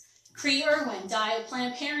abortions. Cree Irwin died of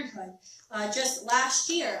Planned Parenthood just last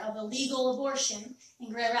year of a legal abortion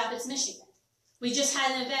in Grand Rapids, Michigan. We just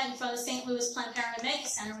had an event in front of the St. Louis Planned Parenthood Mega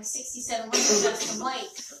Center with 67 women dressed in white,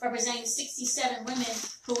 representing 67 women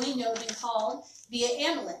who we know have been called via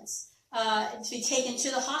ambulance to be taken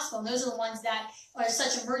to the hospital. And those are the ones that are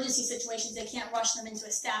such emergency situations they can't rush them into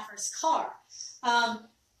a staffer's car.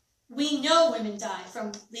 We know women die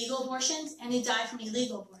from legal abortions and they die from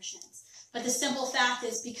illegal abortions. But the simple fact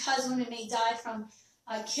is because women may die from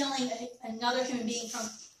killing another human being from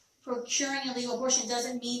procuring a legal abortion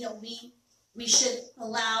doesn't mean that we should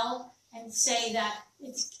allow and say that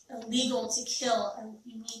it's illegal to kill a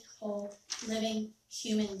unique, whole, living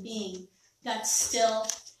human being. That's still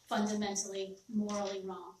fundamentally, morally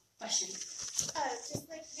wrong. Question?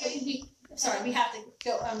 Sorry, we have to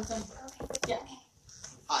go. Yeah.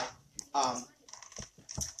 Hi.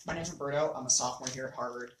 My name's Roberto. I'm a sophomore here at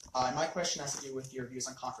Harvard. And my question has to do with your views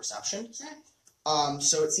on contraception. Sure.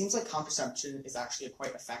 So it seems like contraception is actually a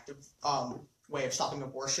quite effective way of stopping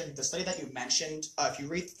abortion. The study that you mentioned, if you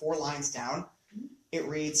read 4 lines down, it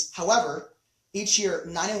reads, however, each year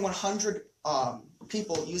 9,100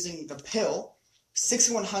 people using the pill,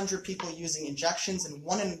 6,100 people using injections, and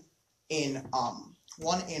 1 in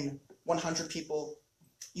 1 in 100 people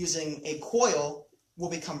using a coil will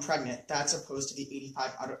become pregnant. That's opposed to the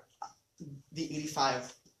 85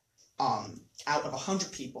 out of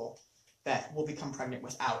 100 people that will become pregnant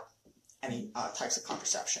without any types of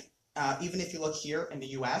contraception. Even if you look here in the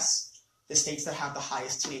U.S., the states that have the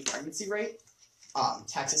highest teenage pregnancy rate,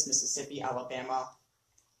 Texas, Mississippi, Alabama,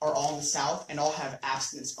 are all in the South and all have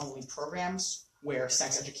abstinence-only programs where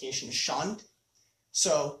sex education is shunned.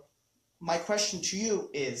 So my question to you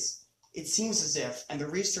is, it seems as if, and the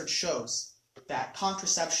research shows, that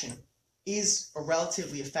contraception is a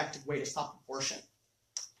relatively effective way to stop abortion.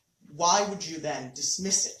 Why would you then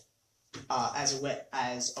dismiss it as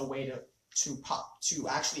a way to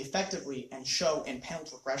actually effectively and show in panel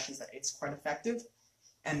regressions that it's quite effective,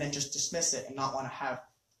 and then just dismiss it and not want to have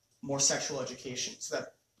more sexual education, so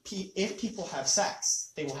that if people have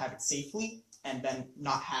sex, they will have it safely and then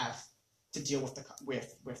not have to deal with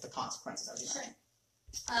the consequences of it? Sure.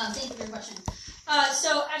 Thank you for your question.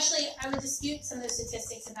 So actually, I would dispute some of those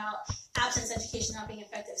statistics about abstinence education not being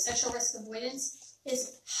effective. Sexual risk avoidance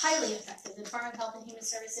is highly effective. The Department of Health and Human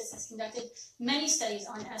Services has conducted many studies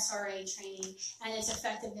on SRA training and its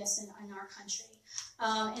effectiveness in our country.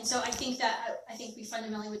 And so I think we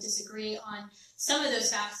fundamentally would disagree on some of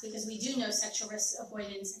those facts, because we do know sexual risk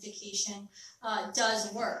avoidance education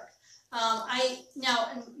does work.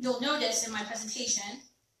 And you'll notice in my presentation,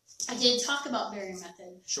 I did talk about barrier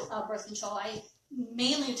method birth control. I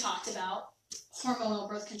mainly talked about hormonal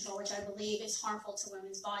birth control, which I believe is harmful to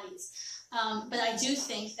women's bodies. But I do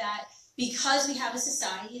think that because we have a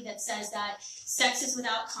society that says that sex is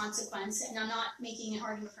without consequence, and I'm not making an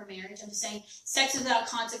argument for marriage, I'm just saying sex is without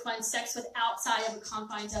consequence, sex with outside of the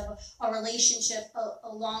confines of a relationship,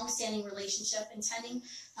 a long-standing relationship, intending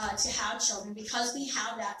to have children. Because we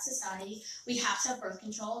have that society, we have to have birth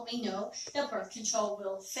control, and we know that birth control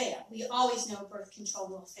will fail. We always know birth control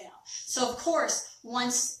will fail. So of course,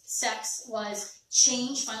 once sex was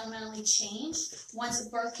fundamentally changed, once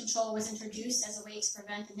birth control was introduced as a way to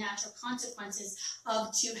prevent the natural consequences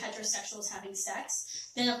of two heterosexuals having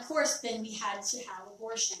sex, then of course we had to have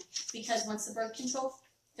abortion. Because once the birth control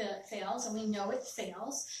fails, and we know it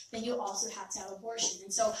fails, then you also have to have abortion.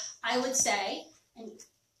 And so I would say,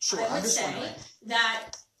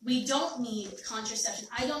 that we don't need contraception.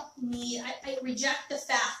 I reject the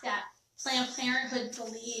fact that Planned Parenthood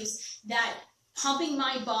believes that pumping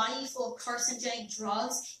my body full of carcinogenic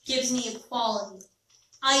drugs gives me equality.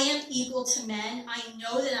 I am equal to men. I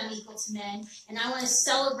know that I'm equal to men, and I want to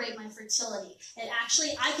celebrate my fertility. And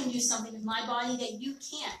actually, I can do something with my body that you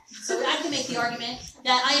can't. So I can make the argument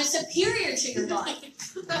that I am superior to your body.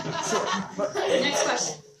 Next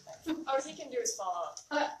question. All he can do is follow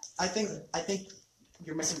up. I think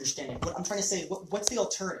you're misunderstanding. What I'm trying to say, what's the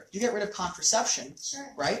alternative? You get rid of contraception,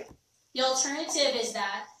 right? The alternative is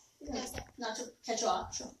that, not to catch you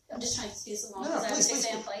off, I'm just trying to speed this along because I have a 6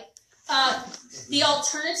 a.m. plate. The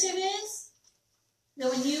alternative is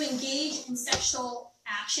that when you engage in sexual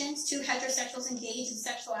actions, two heterosexuals engage in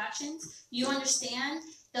sexual actions, you understand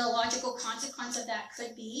the logical consequence of that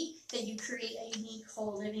could be that you create a unique,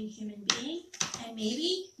 whole, living human being, and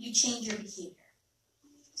maybe you change your behavior.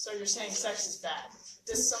 So you're saying sex is bad?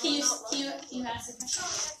 Can you ask the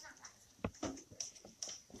question?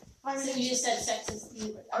 So you just said sex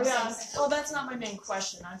is. Well, that's not my main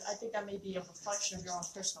question. I think that may be a reflection of your own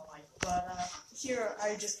personal life. But here,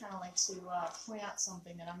 I just kind of like to point out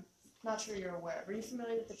something that I'm not sure you're aware of. Are you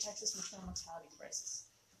familiar with the Texas maternal mortality crisis?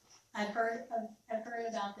 I've heard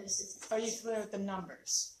about this. Are you familiar with the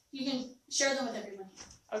numbers? You can share them with everyone.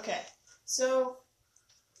 Okay, so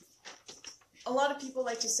a lot of people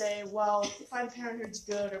like to say, well, Planned Parenthood's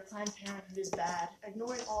good or Planned Parenthood is bad.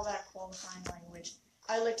 Ignoring all that qualifying language,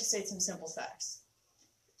 I like to say some simple facts.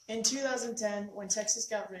 In 2010, when Texas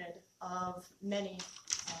got rid of many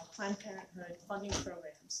Planned Parenthood funding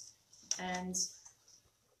programs and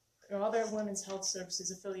other women's health services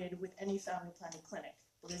affiliated with any family planning clinic,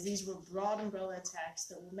 because these were broad umbrella attacks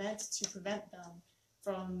that were meant to prevent them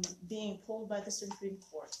from being pulled by the Supreme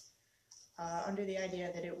Court under the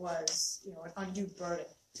idea that it was, an undue burden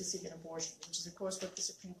to seek an abortion, which is, of course, what the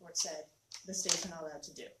Supreme Court said the states are not allowed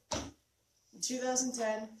to do. In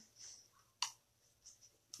 2010,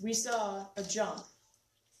 we saw a jump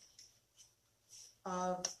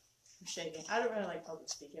of, I'm shaking, I don't really like public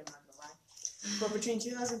speaking, I'm not going to lie. But between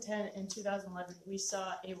 2010 and 2011, we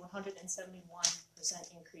saw a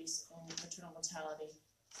 171% increase in maternal mortality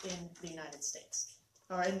in the United States,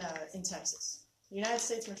 or in Texas. The United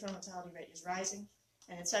States maternal mortality rate is rising,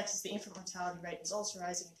 and in Texas, the infant mortality rate is also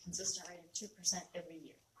rising at a consistent rate of 2% every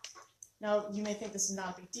year. Now, you may think this is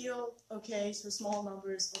not a big deal. Okay, so small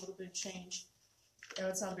numbers, a little bit of change.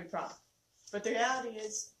 it's not a big problem. But the reality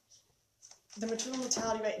is, the maternal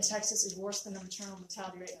mortality rate in Texas is worse than the maternal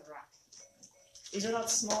mortality rate in Iraq. These are not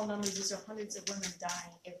small numbers, these are hundreds of women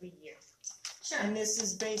dying every year. Sure. And this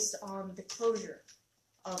is based on the closure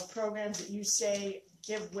of programs that you say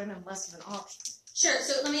give women less of an option. Sure.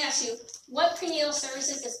 So let me ask you, what prenatal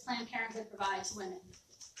services does Planned Parenthood provide to women?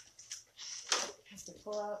 I have to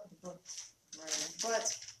pull out the book.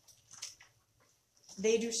 But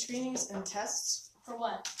they do screenings and tests For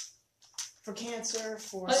what? for cancer,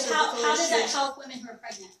 for But cervical how does that issues. help women who are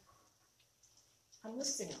pregnant? I'm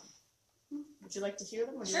listing them. Would you like to hear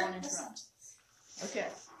them, or do you Sure, want to listen. interrupt? Okay.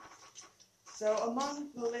 So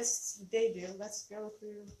among the lists they do, let's go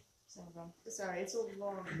through some of them. Sorry, it's a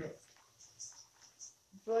long list.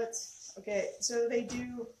 But, okay, so they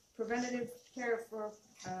do preventative care for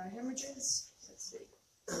hemorrhages. Let's see.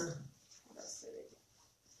 What else do they do?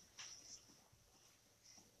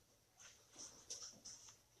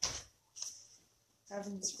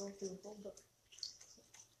 Having to scroll through the whole book.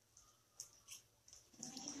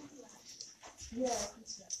 Yeah, I think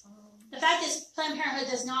so. The fact is, Planned Parenthood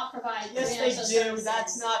does not provide Yes, prenatal they do. services.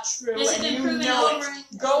 That's not true, This has and been you proven know over it.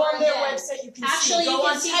 and Go over on their again. website, you can Actually, see. you Go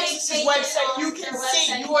can on see Texas's they take website, it you off can their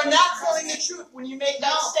see. website. You are not telling the truth when you make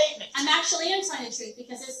that statement. I'm actually telling the truth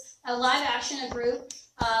because it's a live action, a group,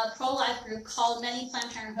 pro-life group called Many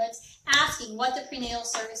Planned Parenthoods, asking what the prenatal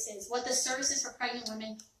services, what the services for pregnant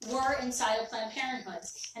women were inside of Planned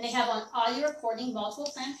Parenthoods. And they have on audio recording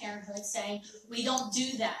multiple Planned Parenthoods saying, we don't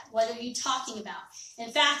do that. What are you talking about?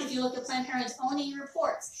 In fact, if you look at Planned Parenthood's own annual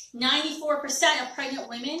reports, 94% of pregnant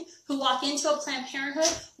women who walk into a Planned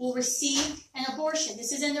Parenthood will receive an abortion.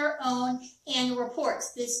 This is in their own annual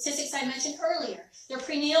reports. The statistics I mentioned earlier, their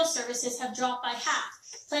prenatal services have dropped by half.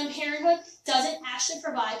 Planned Parenthood doesn't actually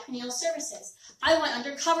provide prenatal services. I went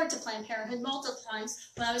undercover to Planned Parenthood multiple times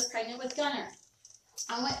when I was pregnant with Gunnar.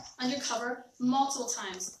 I went undercover multiple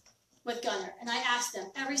times with Gunnar, and I asked them,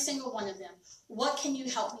 every single one of them, what can you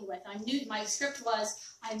help me with? I knew my script was,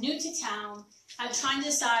 I'm new to town, I'm trying to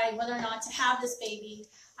decide whether or not to have this baby,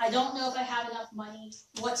 I don't know if I have enough money,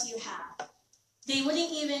 what do you have? They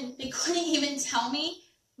couldn't even tell me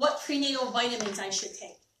what prenatal vitamins I should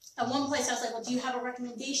take. At one place I was like, well, do you have a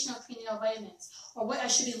recommendation on prenatal vitamins? Or what I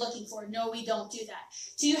should be looking for? No, we don't do that.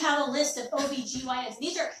 Do you have a list of OBGYNs?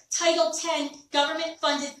 These are Title 10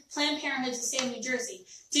 government-funded Planned Parenthood in the state of New Jersey.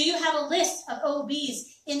 Do you have a list of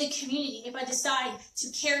OBs in the community if I decide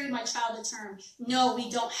to carry my child to term? No,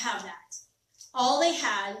 we don't have that. All they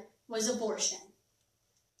had was abortion.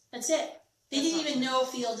 That's it. They didn't even know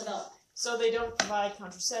field development. So they don't provide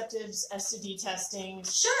contraceptives, STD testing,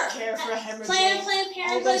 Sure. care for hemorrhaging. Planned all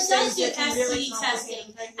Parenthood those does things do that can really STD complicate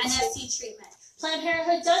testing pregnancy. and STD treatment. Planned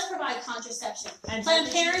Parenthood does provide contraception. And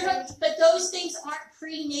Planned pregnancy Parenthood, but those things aren't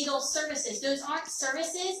prenatal services. Those aren't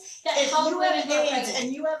services that If help you women have who are AIDS pregnant.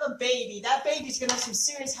 and you have a baby, that baby's going to have some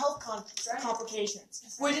serious health right. complications.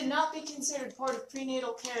 That's right. Would it not be considered part of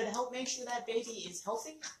prenatal care to help make sure that baby is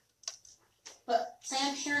healthy? But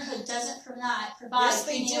Planned Parenthood doesn't provide Yes,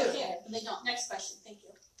 they prenatal do. care. But they don't. Next question. Thank you.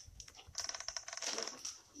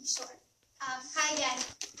 Sure. Hi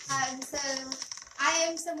again. So I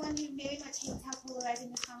am someone who very much hates how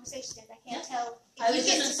polarizing this conversation is. I can't tell if I you was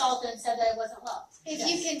can just insulted and said that it wasn't love. if Yes.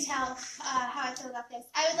 you can tell how I feel about this.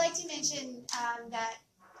 I would like to mention that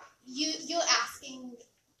you're asking.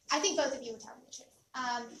 I think both of you are telling the truth.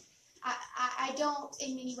 I don't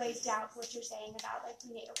in many ways doubt what you're saying about like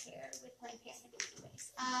prenatal care with Planned Parenthood in many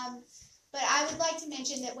ways. But I would like to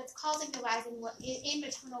mention that what's causing the rise in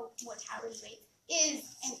maternal mortality rates is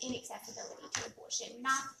an inaccessibility to abortion,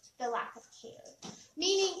 not the lack of care.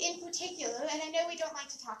 Meaning, in particular, and I know we don't like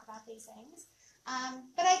to talk about these things,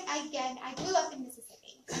 but I grew up in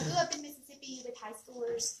Mississippi. I grew up in Mississippi with high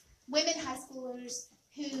schoolers, women high schoolers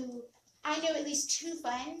who, I know at least two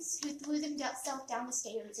friends who threw themselves down the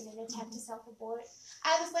stairs in an attempt to self-abort. I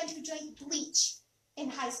have a friend who drank bleach in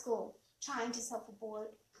high school trying to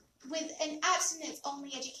self-abort with an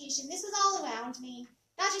abstinence-only education. This was all around me,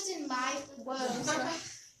 not just in my world.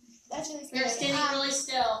 That's really scary. You're standing really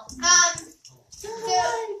still. Not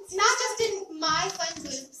just in my friend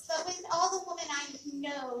groups, but with all the women I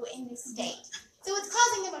know in this state. So what's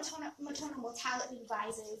causing the maternal mortality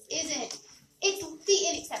rises it's the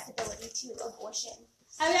inaccessibility to abortion.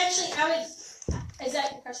 Is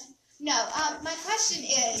that your question? No, my question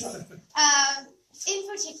is, in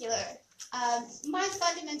particular, my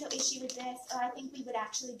fundamental issue with this, or I think we would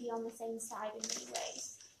actually be on the same side in many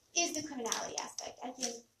ways, is the criminality aspect. I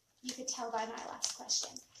think you could tell by my last question.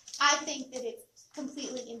 I think that it's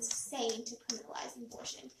completely insane to criminalize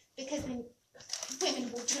abortion because then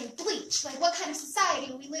women will drink bleach. Like, what kind of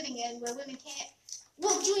society are we living in where women can't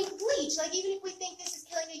will drink bleach. Like, even if we think this is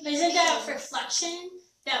killing a human Isn't that a being. reflection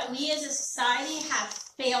that we as a society have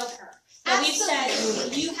failed her? That we've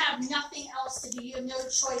said, you have nothing else to do, you have no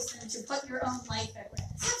choice than to put your own life at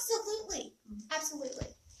risk. Absolutely. Absolutely.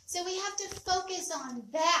 So we have to focus on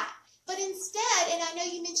that. But instead, and I know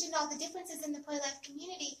you mentioned all the differences in the pro-life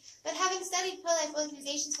community, but having studied pro-life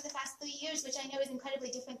organizations for the past 3 years, which I know is incredibly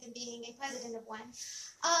different than being a president of one,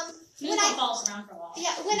 when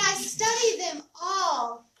I studied them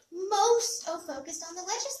all, most are focused on the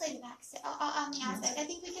legislative aspect. I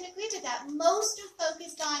think we can agree with that. Most are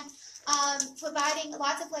focused on providing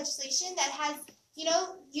lots of legislation that has,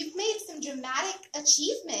 you've made some dramatic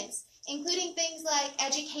achievements, including things like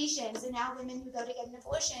education. So now women who go to get an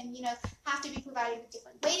abortion, have to be provided with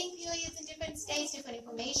different waiting periods in different states, different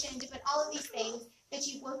information, all of these things that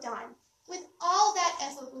you've worked on. With all that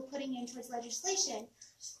effort we're putting in towards legislation,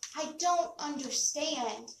 I don't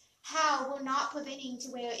understand how we're not preventing to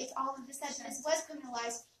where if all of a sudden this was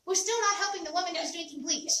criminalized, we're still not helping the woman who's drinking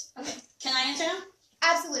bleach. Okay, can I answer now?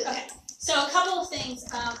 Absolutely. Okay, so a couple of things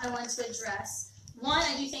I want to address. One,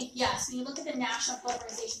 I do think, yes, when you look at the national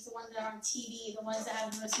organizations, the ones that are on TV, the ones that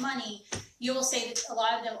have the most money, you will say that a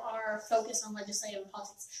lot of them are focused on legislative and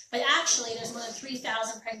politics. But actually, there's more than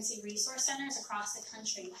 3,000 pregnancy resource centers across the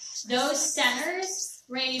country. Those centers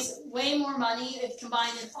raise way more money if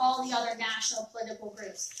combined with all the other national political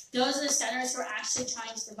groups. Those are the centers who are actually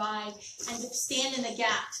trying to provide and to stand in the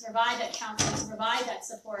gap, to provide that counseling, to provide that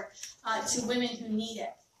support to women who need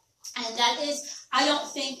it. And that is, I don't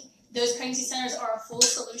think those pregnancy centers are a full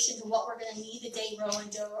solution to what we're going to need the day Roe and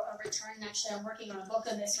Doe are returned. Actually, I'm working on a book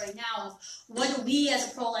on this right now of what do we as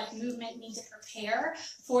a pro-life movement need to prepare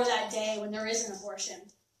for that day when there is an abortion.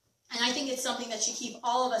 And I think it's something that should keep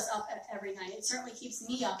all of us up every night. It certainly keeps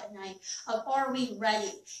me up at night of, are we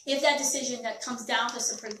ready? If that decision that comes down to the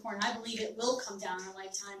Supreme Court, and I believe it will come down in our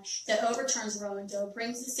lifetime, that overturns Roe and Doe,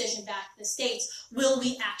 brings the decision back to the states, will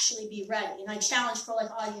we actually be ready? And I challenge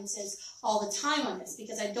pro-life audiences all the time on this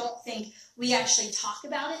because I don't think we actually talk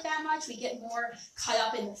about it that much. We get more caught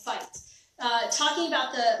up in the fight. Talking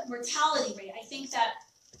about the mortality rate, I think that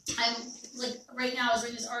right now I was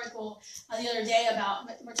reading this article the other day about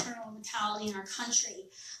maternal mortality in our country.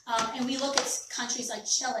 And we look at countries like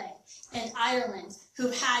Chile and Ireland who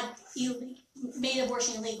had made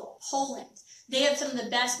abortion illegal. Poland, they have some of the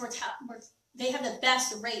best they have the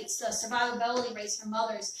best rates, the survivability rates for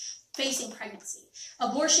mothers facing pregnancy.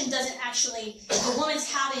 Abortion doesn't actually, if a woman's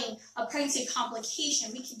having a pregnancy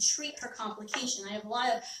complication, we can treat her complication. I have a lot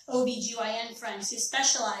of OBGYN friends who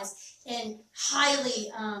specialize in highly,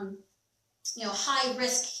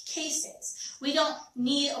 high-risk cases. We don't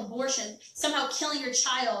need abortion. Somehow killing your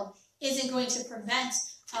child isn't going to prevent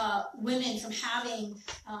women from having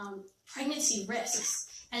pregnancy risks.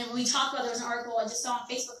 And when we talk about, there was an article I just saw on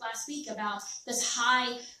Facebook last week about this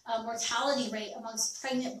high mortality rate amongst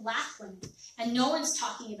pregnant Black women. And no one's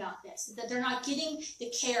talking about this, that they're not getting the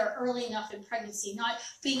care early enough in pregnancy, not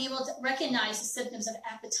being able to recognize the symptoms of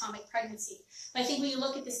ectopic pregnancy. But I think when you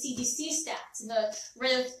look at the CDC stats and the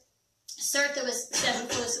writ of cert that was set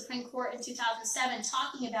before the Supreme Court in 2007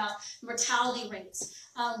 talking about mortality rates,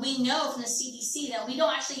 we know from the CDC that we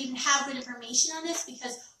don't actually even have good information on this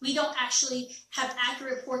because we don't actually have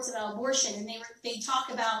accurate reports about abortion. And they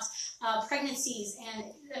talk about pregnancies, and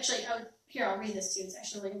actually, I'll read this to you. It's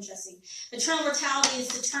actually really interesting. Maternal mortality is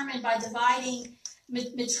determined by dividing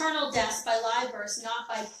maternal deaths by live births, not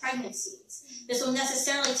by pregnancies. This will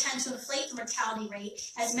necessarily tend to inflate the mortality rate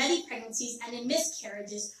as many pregnancies and in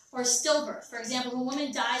miscarriages or stillbirth. For example, when a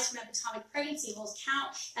woman dies from ectopic pregnancy, it will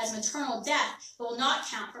count as maternal death, but will not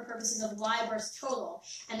count for purposes of live birth total.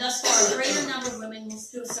 And thus far, a greater number of women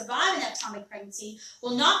who survive an ectopic pregnancy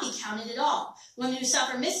will not be counted at all. Women who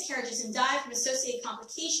suffer miscarriages and die from associated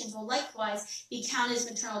complications will likewise be counted as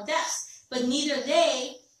maternal deaths. But neither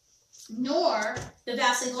they nor the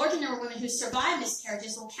vastly larger number of women who survive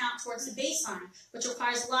miscarriages will count towards the baseline, which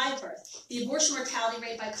requires live birth. The abortion mortality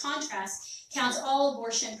rate, by contrast, counts all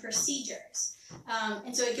abortion procedures.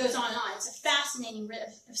 And so it goes on and on. It's a fascinating writ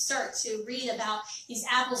of cert to read about these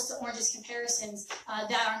apples to oranges comparisons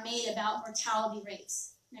that are made about mortality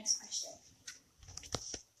rates. Next question.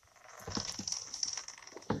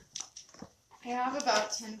 I have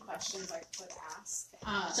about 10 questions I could ask.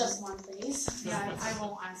 Just one, please. Yeah, I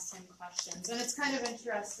won't ask 10 questions. And it's kind of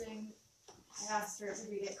interesting. I asked her if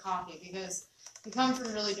we could get coffee because we come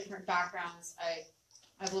from really different backgrounds.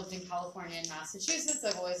 I've lived in California and Massachusetts.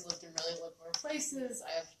 I've always lived in really liberal places.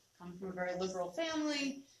 I've come from a very liberal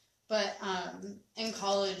family. But in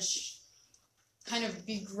college, kind of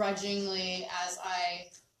begrudgingly, as I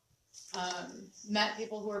met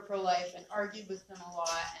people who were pro-life and argued with them a lot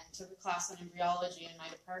and took a class on embryology in my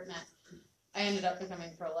department, I ended up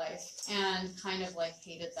becoming pro-life and kind of like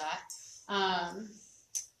hated that.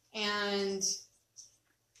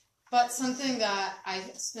 But something that I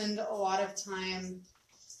spend a lot of time,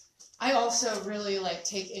 I also really like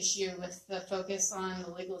take issue with the focus on the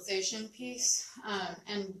legalization piece,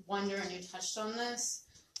 and wonder, and you touched on this,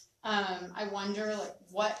 I wonder like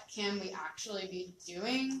what can we actually be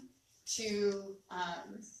doing to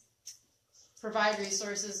provide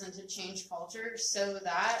resources and to change culture so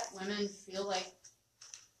that women feel like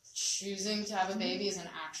choosing to have a baby is an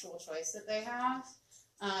actual choice that they have.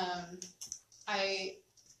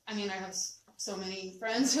 I mean, I have so many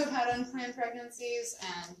friends who have had unplanned pregnancies,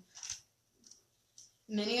 and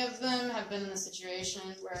many of them have been in a situation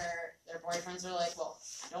where their boyfriends are like, well,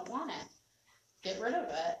 I don't want it. Get rid of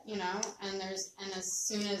it, you know? And as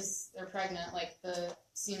soon as they're pregnant, like, the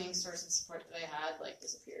seeming source of support that they had, like,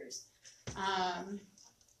 disappears.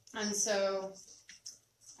 And so,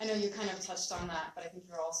 I know you kind of touched on that, but I think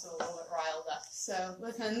you're also a little bit riled up. So,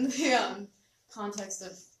 within the context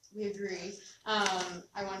of we agree,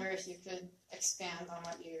 I wonder if you could expand on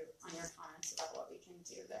your comments about what we can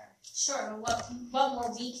do there. Sure. What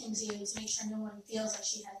more we can do to make sure no one feels like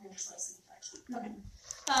she has no choice in the question. Okay.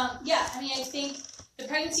 Yeah, I mean, I think the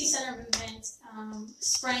pregnancy center movement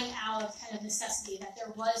sprang out of kind of necessity, that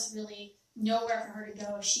there was really nowhere for her to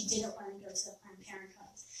go if she didn't want to go to the Planned Parenthood.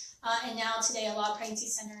 And now today, a lot of pregnancy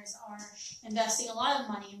centers are investing a lot of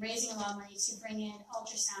money and raising a lot of money to bring in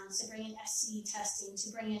ultrasounds, to bring in STD testing,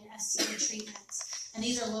 to bring in STD treatments. And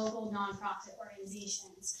these are local nonprofit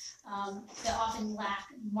organizations that often lack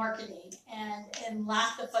marketing and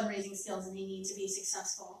lack the fundraising skills that they need to be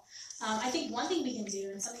successful. I think one thing we can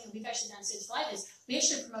do, and something that we've actually done at Students for Life, is we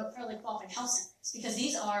actually promote federally qualified health centers, because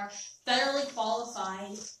these are federally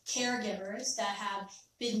qualified caregivers that have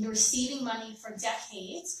been receiving money for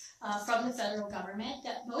decades from the federal government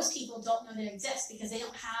that most people don't know that exist because they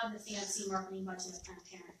don't have the fancy marketing budget of Planned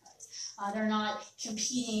Parenthood. They're not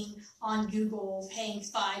competing on Google, paying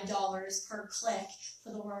 $5 per click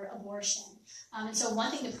for the word abortion. And so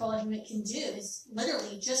one thing the pro-life movement can do is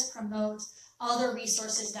literally just promote other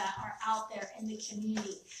resources that are out there in the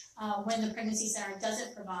community when the pregnancy center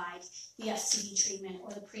doesn't provide the STD treatment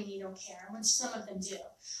or the prenatal care, which some of them do.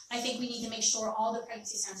 I think we need to make sure all the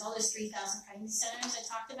pregnancy centers, all those 3,000 pregnancy centers I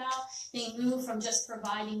talked about, they move from just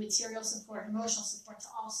providing material support, emotional support, to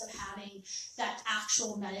also having that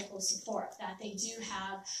actual medical support, that they do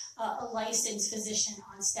have a licensed physician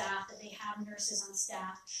on staff, that they have nurses on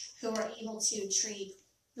staff who are able to treat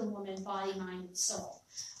the woman body, mind, and soul.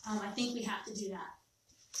 I think we have to do that.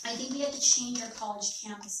 I think we have to change our college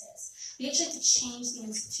campuses. We actually have to change the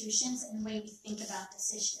institutions and the way we think about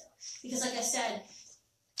this issue. Because like I said,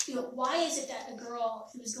 why is it that a girl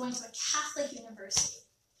who is going to a Catholic university,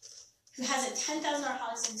 who has a $10,000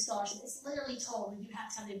 housing scholarship, is literally told you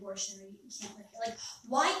have to have the abortion or you can't live here? Like,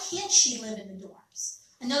 why can't she live in the dorms?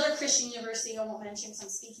 Another Christian university, I won't mention because I'm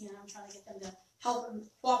speaking and I'm trying to get them to help them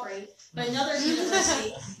cooperate, but another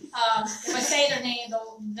university, if I say their name,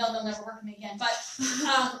 they'll never work with me again. But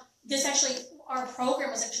this actually, our program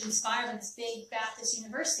was actually inspired by this big Baptist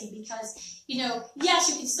university because, yes,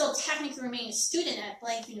 you can still technically remain a student at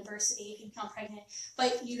blank university if you become pregnant,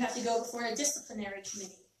 but you have to go before a disciplinary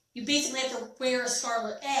committee. You basically have to wear a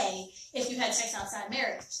scarlet A if you had sex outside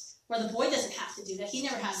marriage, where the boy doesn't have to do that. He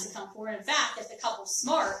never has to come forward. In fact, if the couple's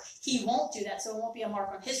smart, he won't do that, so it won't be a mark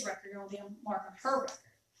on his record, it will be a mark on her record.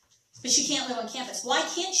 But she can't live on campus. Why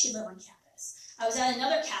can't she live on campus? I was at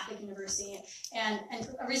another Catholic university, and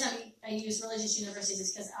the reason I use religious universities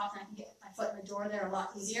is because often I can get my foot in the door there a lot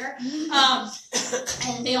easier.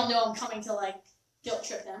 And they don't know I'm coming to, guilt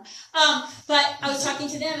trip them. But I was talking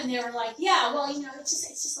to them, and they were like, yeah, well,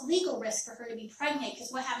 it's just a legal risk for her to be pregnant,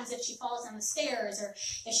 because what happens if she falls down the stairs, or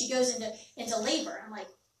if she goes into labor? I'm like,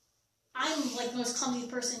 I'm the most clumsy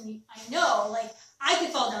person I know. I could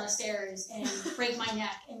fall down the stairs and break my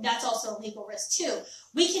neck, and that's also a legal risk too.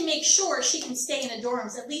 We can make sure she can stay in the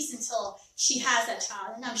dorms at least until she has that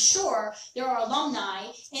child, and I'm sure there are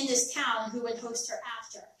alumni in this town who would host her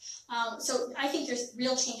after. So I think there's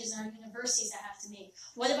real changes in our universities that have to make.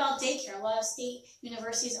 What about daycare? A lot of state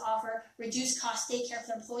universities offer reduced cost daycare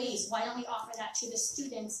for employees. Why don't we offer that to the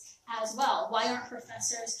students as well? Why aren't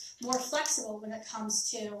professors more flexible when it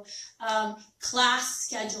comes to class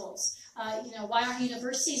schedules? Why aren't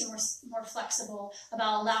universities more flexible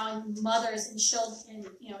about allowing mothers and children,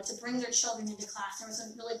 to bring their children into class? There were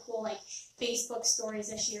some really cool Facebook stories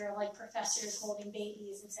this year of professors holding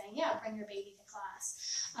babies and saying, yeah, bring your baby to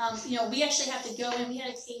class. We actually have to go, and we had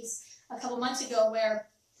a case a couple months ago where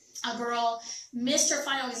a girl missed her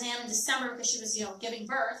final exam in December because she was, giving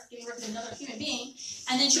birth to another human being,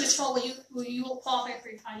 and then she was told, will you qualify for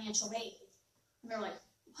your financial aid? And they're like,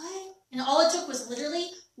 what? And all it took was literally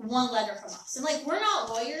one letter from us. And we're not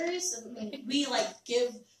lawyers. I mean, we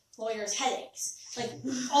give lawyers headaches.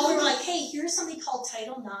 All we were like, hey, here's something called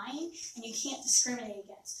Title IX, and you can't discriminate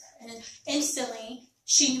against her. And then instantly,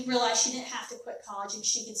 she realized she didn't have to quit college and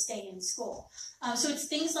she could stay in school. So it's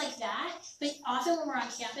things like that. But often when we're on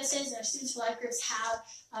campuses and our Students for Life groups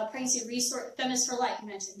have pregnancy resource, Feminists for Life, you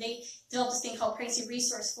mentioned, they developed this thing called pregnancy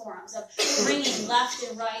resource forums of bringing left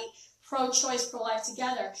and right, pro-choice, pro-life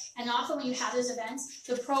together. And often when you have those events,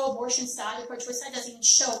 the pro-abortion side, the pro-choice side doesn't even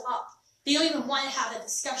show up. They don't even want to have a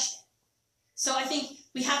discussion. So I think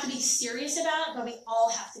we have to be serious about it, but we all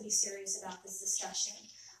have to be serious about this discussion.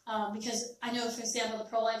 Because I know, for example, the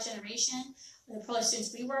pro-life generation, the pro-life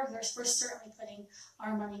students we work, we're certainly putting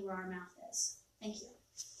our money where our mouth is. Thank you.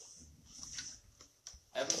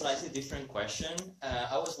 I have a slightly different question.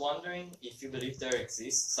 I was wondering if you believe there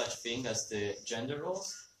exists such thing as the gender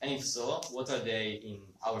roles, and if so, what are they in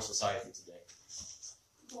our society today?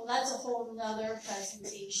 Well, that's a whole nother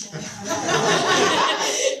presentation.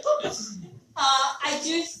 I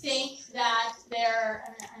do think that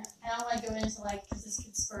I don't want to go into because this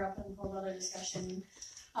could spur up a whole other discussion.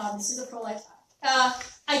 This is a pro-life.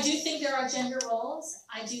 I do think there are gender roles.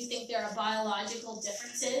 I do think there are biological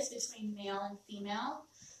differences between male and female.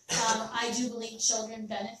 I do believe children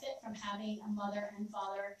benefit from having a mother and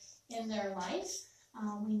father in their life.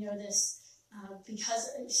 We know this because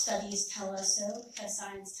studies tell us so, because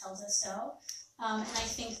science tells us so. And I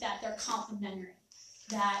think that they're complementary,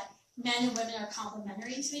 that men and women are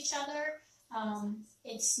complementary to each other.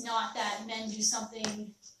 It's not that men do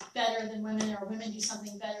something better than women or women do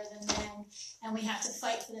something better than men, and we have to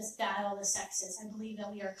fight for this battle of the sexes. I believe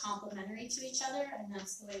that we are complementary to each other, and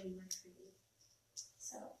that's the way we were treated.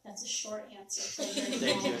 So that's a short answer to a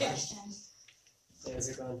very long question. Hey, how's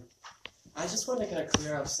it going? I just want to kind of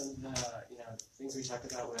clear up some of the things we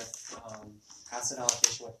talked about with asset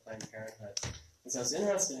allocation with Planned Parenthood. Because I was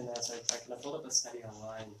interested in that, so I kind of pulled up a study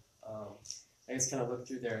online. I just kind of looked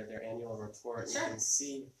through their annual report, and you can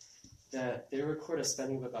see that they record a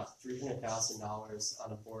spending of about $300,000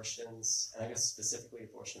 on abortions, and I guess specifically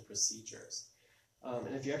abortion procedures.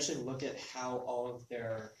 And if you actually look at how all of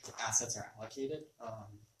their assets are allocated,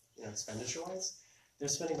 expenditure-wise, they're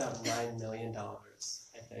spending about $9 million,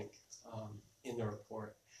 I think, in the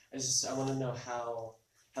report. I want to know how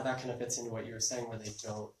that kind of fits into what you were saying, where they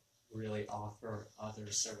don't really offer other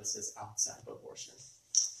services outside of abortion.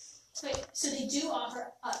 So they do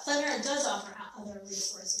offer, Planned Parenthood does offer other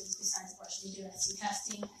resources besides abortion. They do STD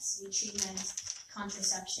testing, STD treatment,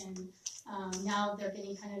 contraception. Now they're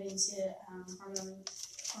getting kind of into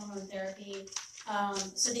hormone therapy.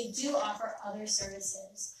 So they do offer other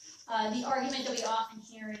services. The argument that we often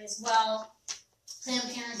hear is, well, Planned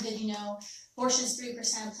Parenthood, abortion is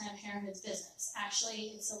 3% of Planned Parenthood's business.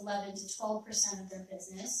 Actually, it's 11 to 12% of their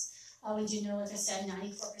business. We do know, like I said,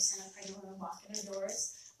 94% of pregnant women walk in their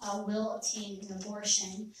doors will obtain an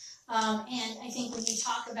abortion. And I think when we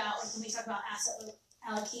talk about asset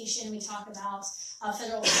allocation, we talk about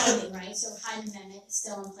federal funding, right? So Hyde Amendment is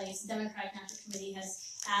still in place. The Democratic National Committee has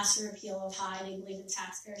asked for repeal of Hyde. They believe the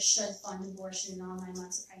taxpayers should fund abortion in all 9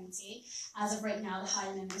 months of pregnancy. As of right now, the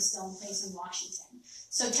Hyde Amendment is still in place in Washington.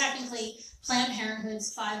 So technically, Planned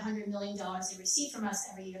Parenthood's $500 million they receive from us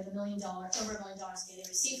every year, over $1 million a day they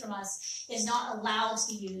receive from us, is not allowed to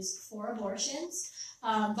be used for abortions.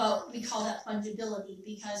 But we call that fungibility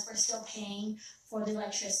because we're still paying for the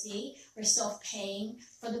electricity, we're still paying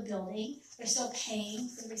for the building, we're still paying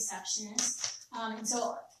for the receptionist. And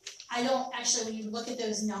so I don't actually, when you look at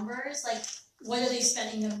those numbers, what are they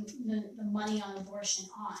spending the money on abortion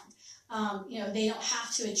on? They don't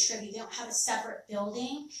have to attribute, they don't have a separate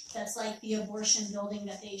building that's like the abortion building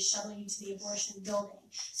that they shuttle you to the abortion building.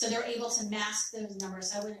 So they're able to mask those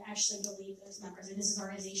numbers. I wouldn't actually believe those numbers. And this is an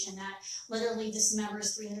organization that literally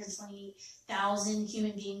dismembers 320,000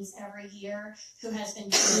 human beings every year, who has been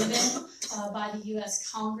proven by the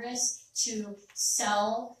U.S. Congress to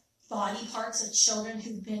sell body parts of children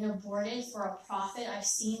who've been aborted for a profit. I've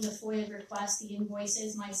seen the FOIA requests, the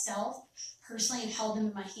invoices myself. Personally, I've held them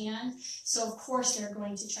in my hand. So, of course, they're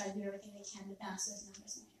going to try to do everything they can to mask those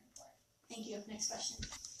numbers in my report. Thank you. Next question.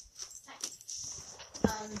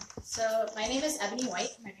 So my name is Ebony White.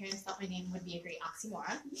 My parents thought my name would be a great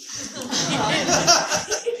oxymoron.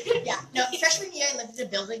 Freshman year I lived in a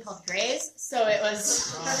building called Gray's, so it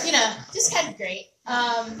was, just kind of great.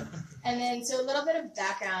 And then, so a little bit of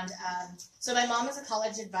background. So my mom is a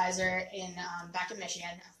college advisor back in Michigan.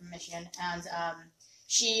 I'm from Michigan, and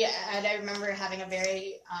and I remember having a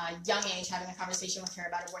very young age having a conversation with her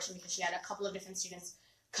about abortion because she had a couple of different students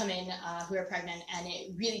come in who were pregnant, and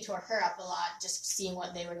it really tore her up a lot just seeing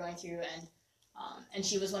what they were going through. And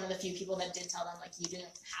she was one of the few people that did tell them, like, you didn't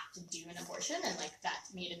have to do an abortion, and like that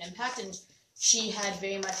made an impact. And she had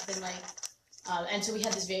very much been like, and so we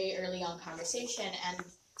had this very early on conversation, and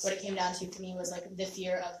what it came down to for me was like the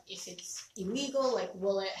fear of, if it's illegal, like,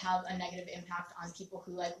 will it have a negative impact on people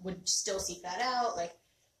who like would still seek that out? Like,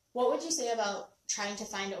 what would you say about trying to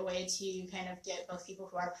find a way to kind of get both people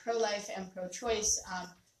who are pro-life and pro-choice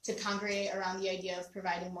to congregate around the idea of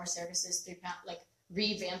providing more services through like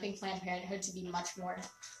revamping Planned Parenthood to be much more.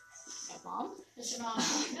 My mom? Is your mom?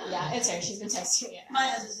 Yeah, it's her. She's been texting me. My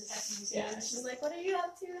husband's been texting me too. Yeah, she's like, "What are you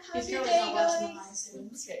up to? How's He's your really day not watching going?" the live stream.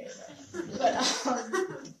 It's great.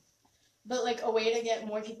 But like a way to get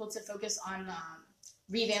more people to focus on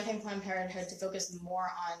revamping Planned Parenthood to focus more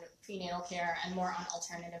on prenatal care and more on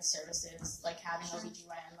alternative services, like having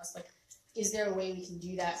OBGYN lists. Like, is there a way we can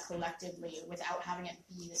do that collectively without having it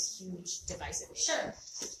be this huge divisive issue? Sure.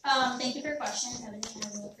 Thank you for your question. Evidently, I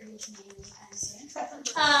will forget your name anytime soon.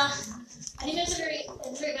 I think that's a very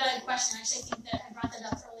good question. Actually, I think that I brought that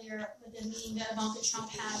up earlier with the meeting that Ivanka Trump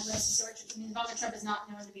had with Cecilia. I mean, Ivanka Trump is not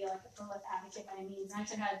known to be like a pro-life advocate by any means. And I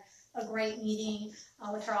actually had a great meeting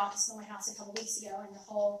with her office in the White House a couple weeks ago, and her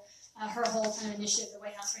whole kind of initiative at the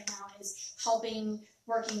White House right now is helping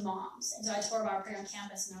working moms. And so I told her about her on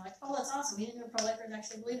campus, and they're like, "Oh, that's awesome. We didn't know pro-lifers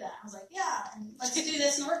actually believe that." I was like, "Yeah, and let's do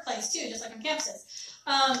this in the workplace too, just like on campuses."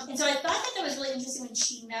 And so I thought that was really interesting when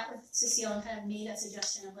she met with Cecile and kind of made that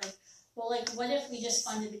suggestion of like, well, like, what if we just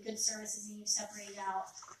funded the good services and you separated out,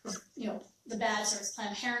 you know, the bad service,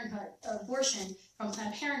 Planned Parenthood, abortion from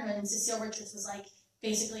Planned Parenthood? And Cecile Richards was like,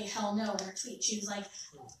 basically, hell no in her tweet. She was like,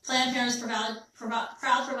 Planned Parenthood is proud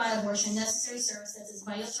to provide abortion, necessary service that is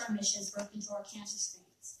vital to our missions, birth control, or cancer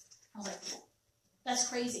screenings. I was like, that's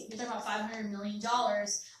crazy. You're talking about $500 million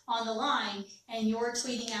on the line, and you're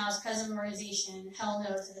tweeting out as president of the organization, hell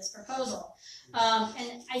no to this proposal.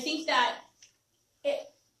 And I think that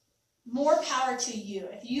more power to you.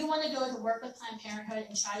 If you want to go to work with Planned Parenthood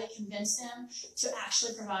and try to convince them to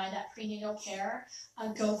actually provide that prenatal care,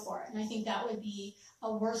 go for it. And I think that would be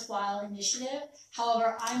a worthwhile initiative.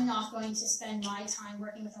 However, I'm not going to spend my time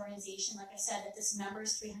working with an organization, like I said, that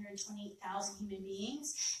dismembers 328,000 human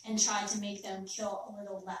beings and try to make them kill a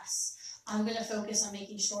little less. I'm going to focus on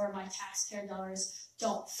making sure my taxpayer dollars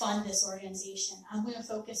don't fund this organization. I'm going to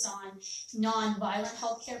focus on non-violent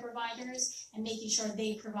healthcare providers and making sure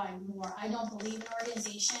they provide more. I don't believe in an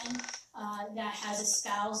organization that has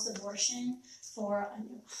espoused abortion for,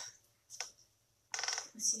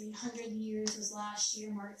 100 years was last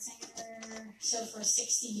year, Margaret Sanger. So for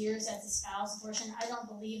 60 years that's espoused abortion. I don't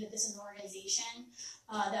believe that this is an organization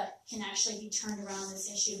that can actually be turned around this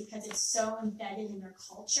issue because it's so embedded in their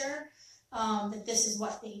culture. That this is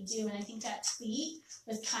what they do. And I think that tweet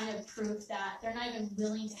was kind of proof that they're not even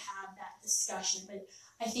willing to have that discussion. But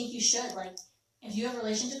I think you should, like, if you have a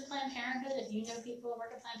relationship with Planned Parenthood, if you know people who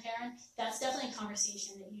work at Planned Parenthood, that's definitely a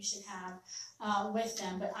conversation that you should have with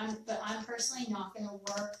them. But I'm personally not going to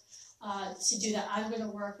work to do that. I'm going to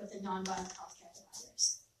work with the nonviolent healthcare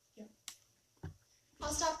providers. Yeah.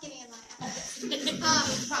 I'll stop getting in line after.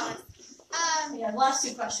 Promise. Yeah, the last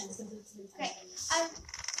two questions. Great.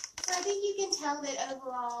 So I think you can tell that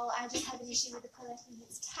overall I just have an issue with the pro-life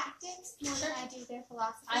movement's tactics more than I do their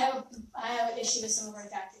philosophy. I have an issue with some of our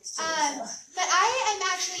tactics too. But I am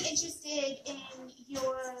actually interested in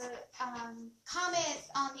your comments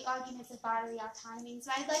on the arguments of bodily autonomy.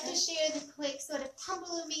 So I'd like to share the quick sort of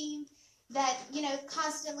Tumblr meme that, you know,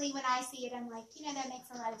 constantly when I see it, I'm like, you know, that makes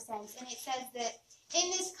a lot of sense. And it says that in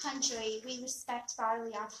this country, we respect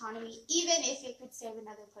bodily autonomy, even if it could save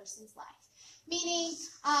another person's life. Meaning,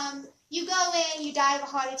 you go in, you die of a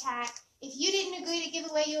heart attack. If you didn't agree to give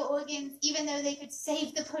away your organs, even though they could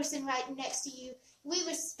save the person right next to you, we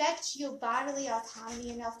respect your bodily autonomy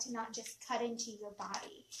enough to not just cut into your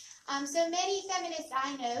body. So many feminists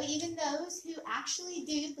I know, even those who actually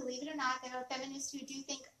do, believe it or not, there are feminists who do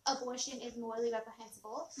think abortion is morally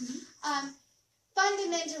reprehensible,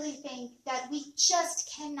 fundamentally think that we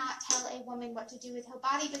just cannot tell a woman what to do with her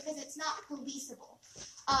body because it's not policeable.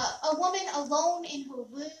 A woman alone in her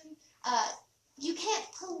womb, you can't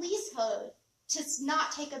police her to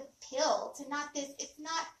not take a pill, to not this. It's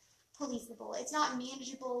not policeable. It's not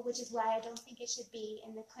manageable, which is why I don't think it should be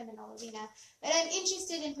in the criminal arena. But I'm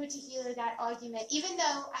interested in particular that argument, even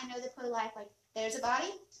though I know the pro-life, like, there's a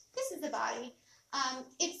body, this is a body.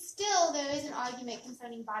 It's still, there is an argument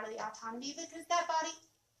concerning bodily autonomy because that body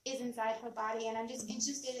is inside her body, and I'm just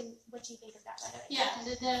interested in what you think of that rhetoric. Yeah, and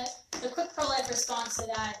the quick pro-life response to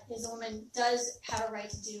that is a woman does have a right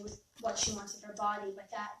to do what she wants with her body, but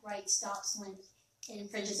that right stops when it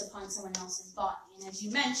infringes upon someone else's body. And as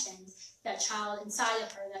you mentioned, that child inside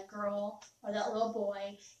of her, that girl or that little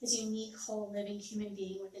boy, is a unique, whole, living human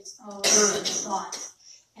being with its own body.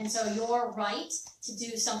 And so your right to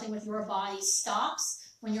do something with your body stops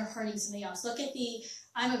when you're hurting somebody else. Look at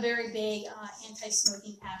I'm a very big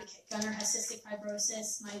anti-smoking advocate. Gunnar has cystic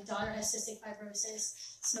fibrosis. My daughter has cystic fibrosis.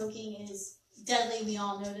 Smoking is deadly. We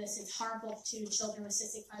all know this. It's harmful to children with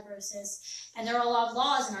cystic fibrosis. And there are a lot of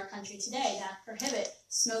laws in our country today that prohibit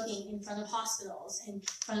smoking in front of hospitals, in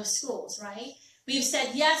front of schools, right? We've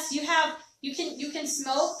said, yes, you can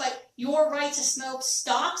smoke, but your right to smoke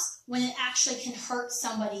stops when it actually can hurt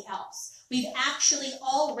somebody else. We've actually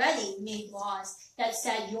already made laws that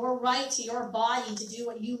said your right to your body to do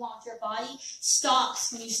what you want with your body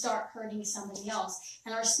stops when you start hurting somebody else.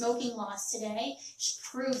 And our smoking laws today should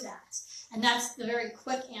prove that. And that's the very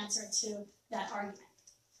quick answer to that argument.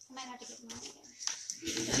 I might have to get mine again.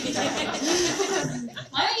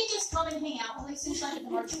 Why don't you just come and hang out with me soon, like at the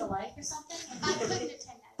March for Life or something? I couldn't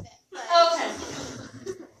attend that event.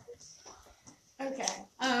 Okay. Okay.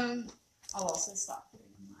 I'll also stop doing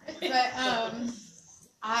mine. But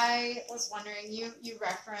I was wondering, you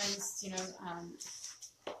referenced,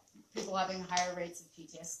 people having higher rates of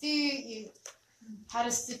PTSD. You had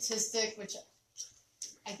a statistic which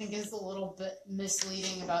I think is a little bit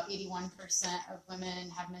misleading. About 81% of women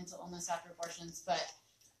have mental illness after abortions, but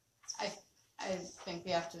I think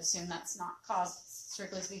we have to assume that's not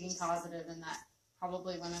strictly speaking causative, and that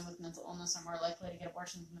probably women with mental illness are more likely to get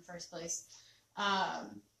abortions in the first place.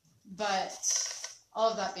 But all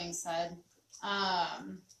of that being said,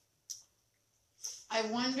 I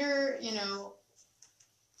wonder,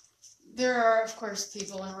 there are, of course,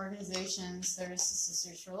 people and organizations. There's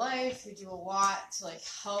Sisters for Life who do a lot to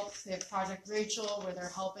help. They have Project Rachel, where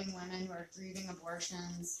they're helping women who are grieving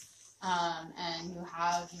abortions, and who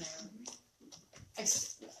have,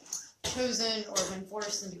 chosen or been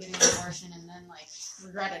forced into getting an abortion and then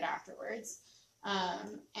regret it afterwards.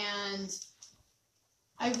 And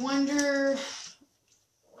I wonder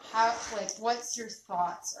how, what's your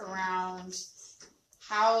thoughts around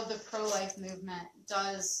how the pro-life movement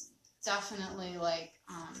does definitely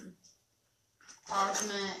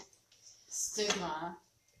augment stigma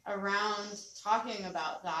around talking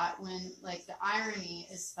about that, when the irony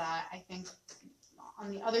is that I think on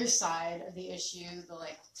the other side of the issue, the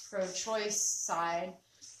pro-choice side,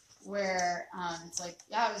 where it's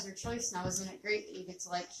yeah, it was your choice now, isn't it great that you get to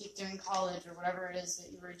keep doing college or whatever it is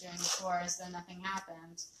that you were doing before as though nothing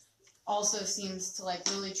happened, also seems to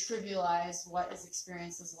really trivialize what is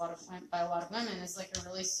experienced as by a lot of women as a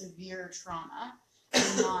really severe trauma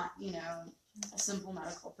and not a simple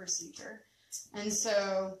medical procedure. And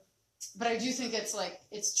so, but I do think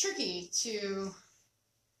it's tricky to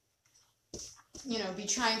be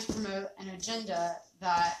trying to promote an agenda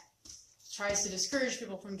that tries to discourage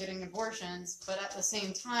people from getting abortions, but at the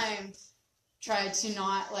same time try to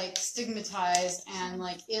not stigmatize and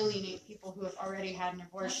alienate people who have already had an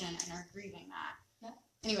abortion and are grieving that. Yeah.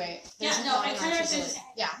 Anyway. I kind of understand.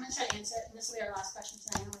 Yeah. I'm going to try to answer it, and this will be our last question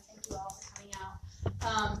tonight. I want to thank you all for coming out.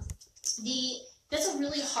 That's a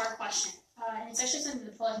really hard question. And it's actually something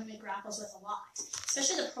the pro-life movement grapples with a lot,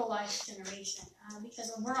 especially the pro-life generation,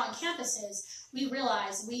 because when we're on campuses, we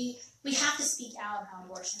realize we have to speak out about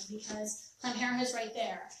abortion, because Planned Parenthood is right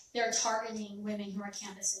there. They're targeting women who are on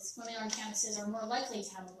campuses. Women on campuses are more likely to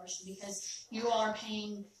have abortion because you all are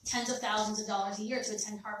paying tens of thousands of dollars a year to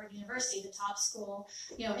attend Harvard University, the top school,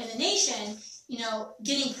 in the nation.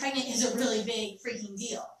 Getting pregnant is a really big freaking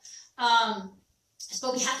deal.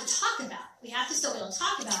 But we have to talk about it. We have to still be able to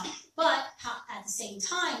talk about it. But at the same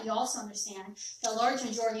time, we also understand that a large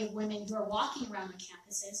majority of women who are walking around on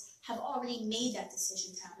campuses have already made that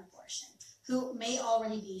decision to have an abortion, who may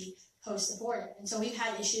already be post-abortive. And so we've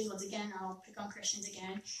had issues, once again, I'll pick on Christians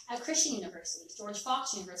again, at Christian universities. George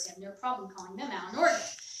Fox University, I have no problem calling them out in Oregon.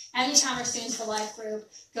 Anytime our Students for Life group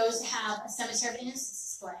goes to have a Cemetery of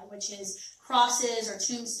Innocence display, which is crosses or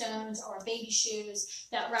tombstones or baby shoes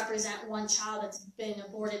that represent one child that's been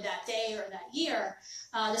aborted that day or that year,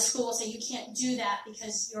 the school will say you can't do that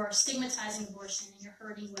because you're stigmatizing abortion and you're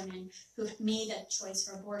hurting women who've made that choice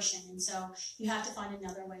for abortion. And so you have to find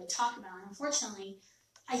another way to talk about it. And unfortunately,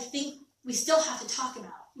 I think we still have to talk about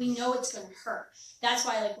it. We know it's going to hurt. That's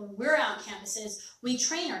why, like, when we're out on campuses, we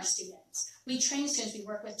train our students. We train the students we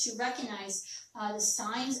work with to recognize the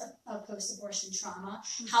signs of post-abortion trauma,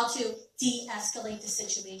 how to de-escalate the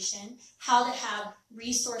situation, how to have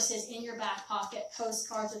resources in your back pocket,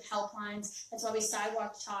 postcards with helplines. That's why we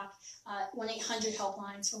sidewalk talk, 1-800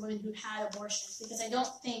 helplines for women who've had abortions. Because I don't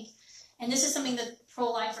think, and this is something that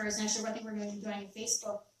pro-lifers, and actually I think we're going to be doing a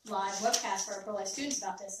Facebook Live webcast for our pro-life students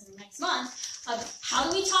about this in the next month, of how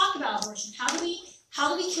do we talk about abortion? How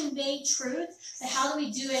do we convey truth, but how do we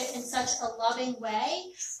do it in such a loving way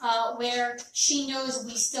where she knows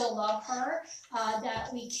we still love her, that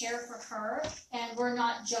we care for her, and we're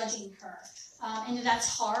not judging her. And that's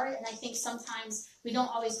hard, and I think sometimes we don't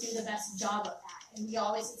always do the best job of that. And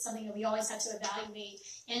it's something that we always have to evaluate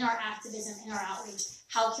in our activism, in our outreach.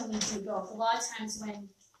 How can we do both? A lot of times when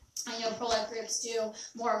I know pro-life groups do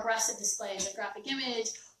more aggressive displays, like graphic image,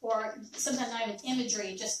 or sometimes not even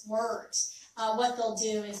imagery, just words. What they'll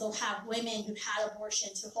do is they'll have women who've had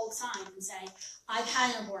abortions who hold signs and say, I've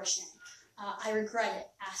had an abortion. I regret it.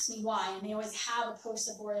 Ask me why. And they always have a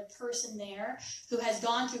post-abortive person there who has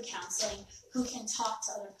gone through counseling, who can talk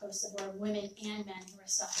to other post-abortive women and men who are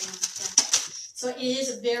suffering on campus. So it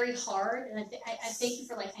is very hard, and I thank you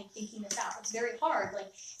for thinking this out. It's very hard. Like,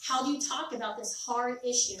 how do you talk about this hard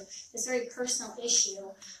issue, this very personal issue,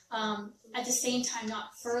 at the same time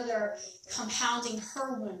not further compounding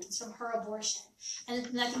her wounds from her abortion?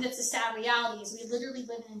 And I think that's the sad reality is we literally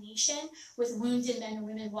live in a nation with wounded men and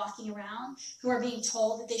women walking around who are being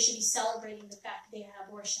told that they should be celebrating the fact that they had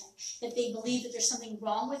abortion, that they believe that there's something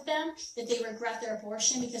wrong with them, that they regret their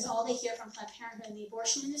abortion because all they hear from Planned Parenthood and the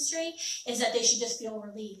abortion industry is that they should just feel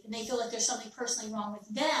relief. And they feel like there's something personally wrong with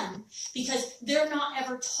them because they're not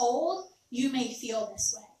ever told you may feel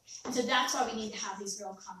this way. And so that's why we need to have these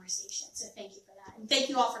real conversations. So thank you for that. And thank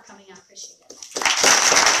you all for coming out. I appreciate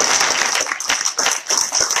it.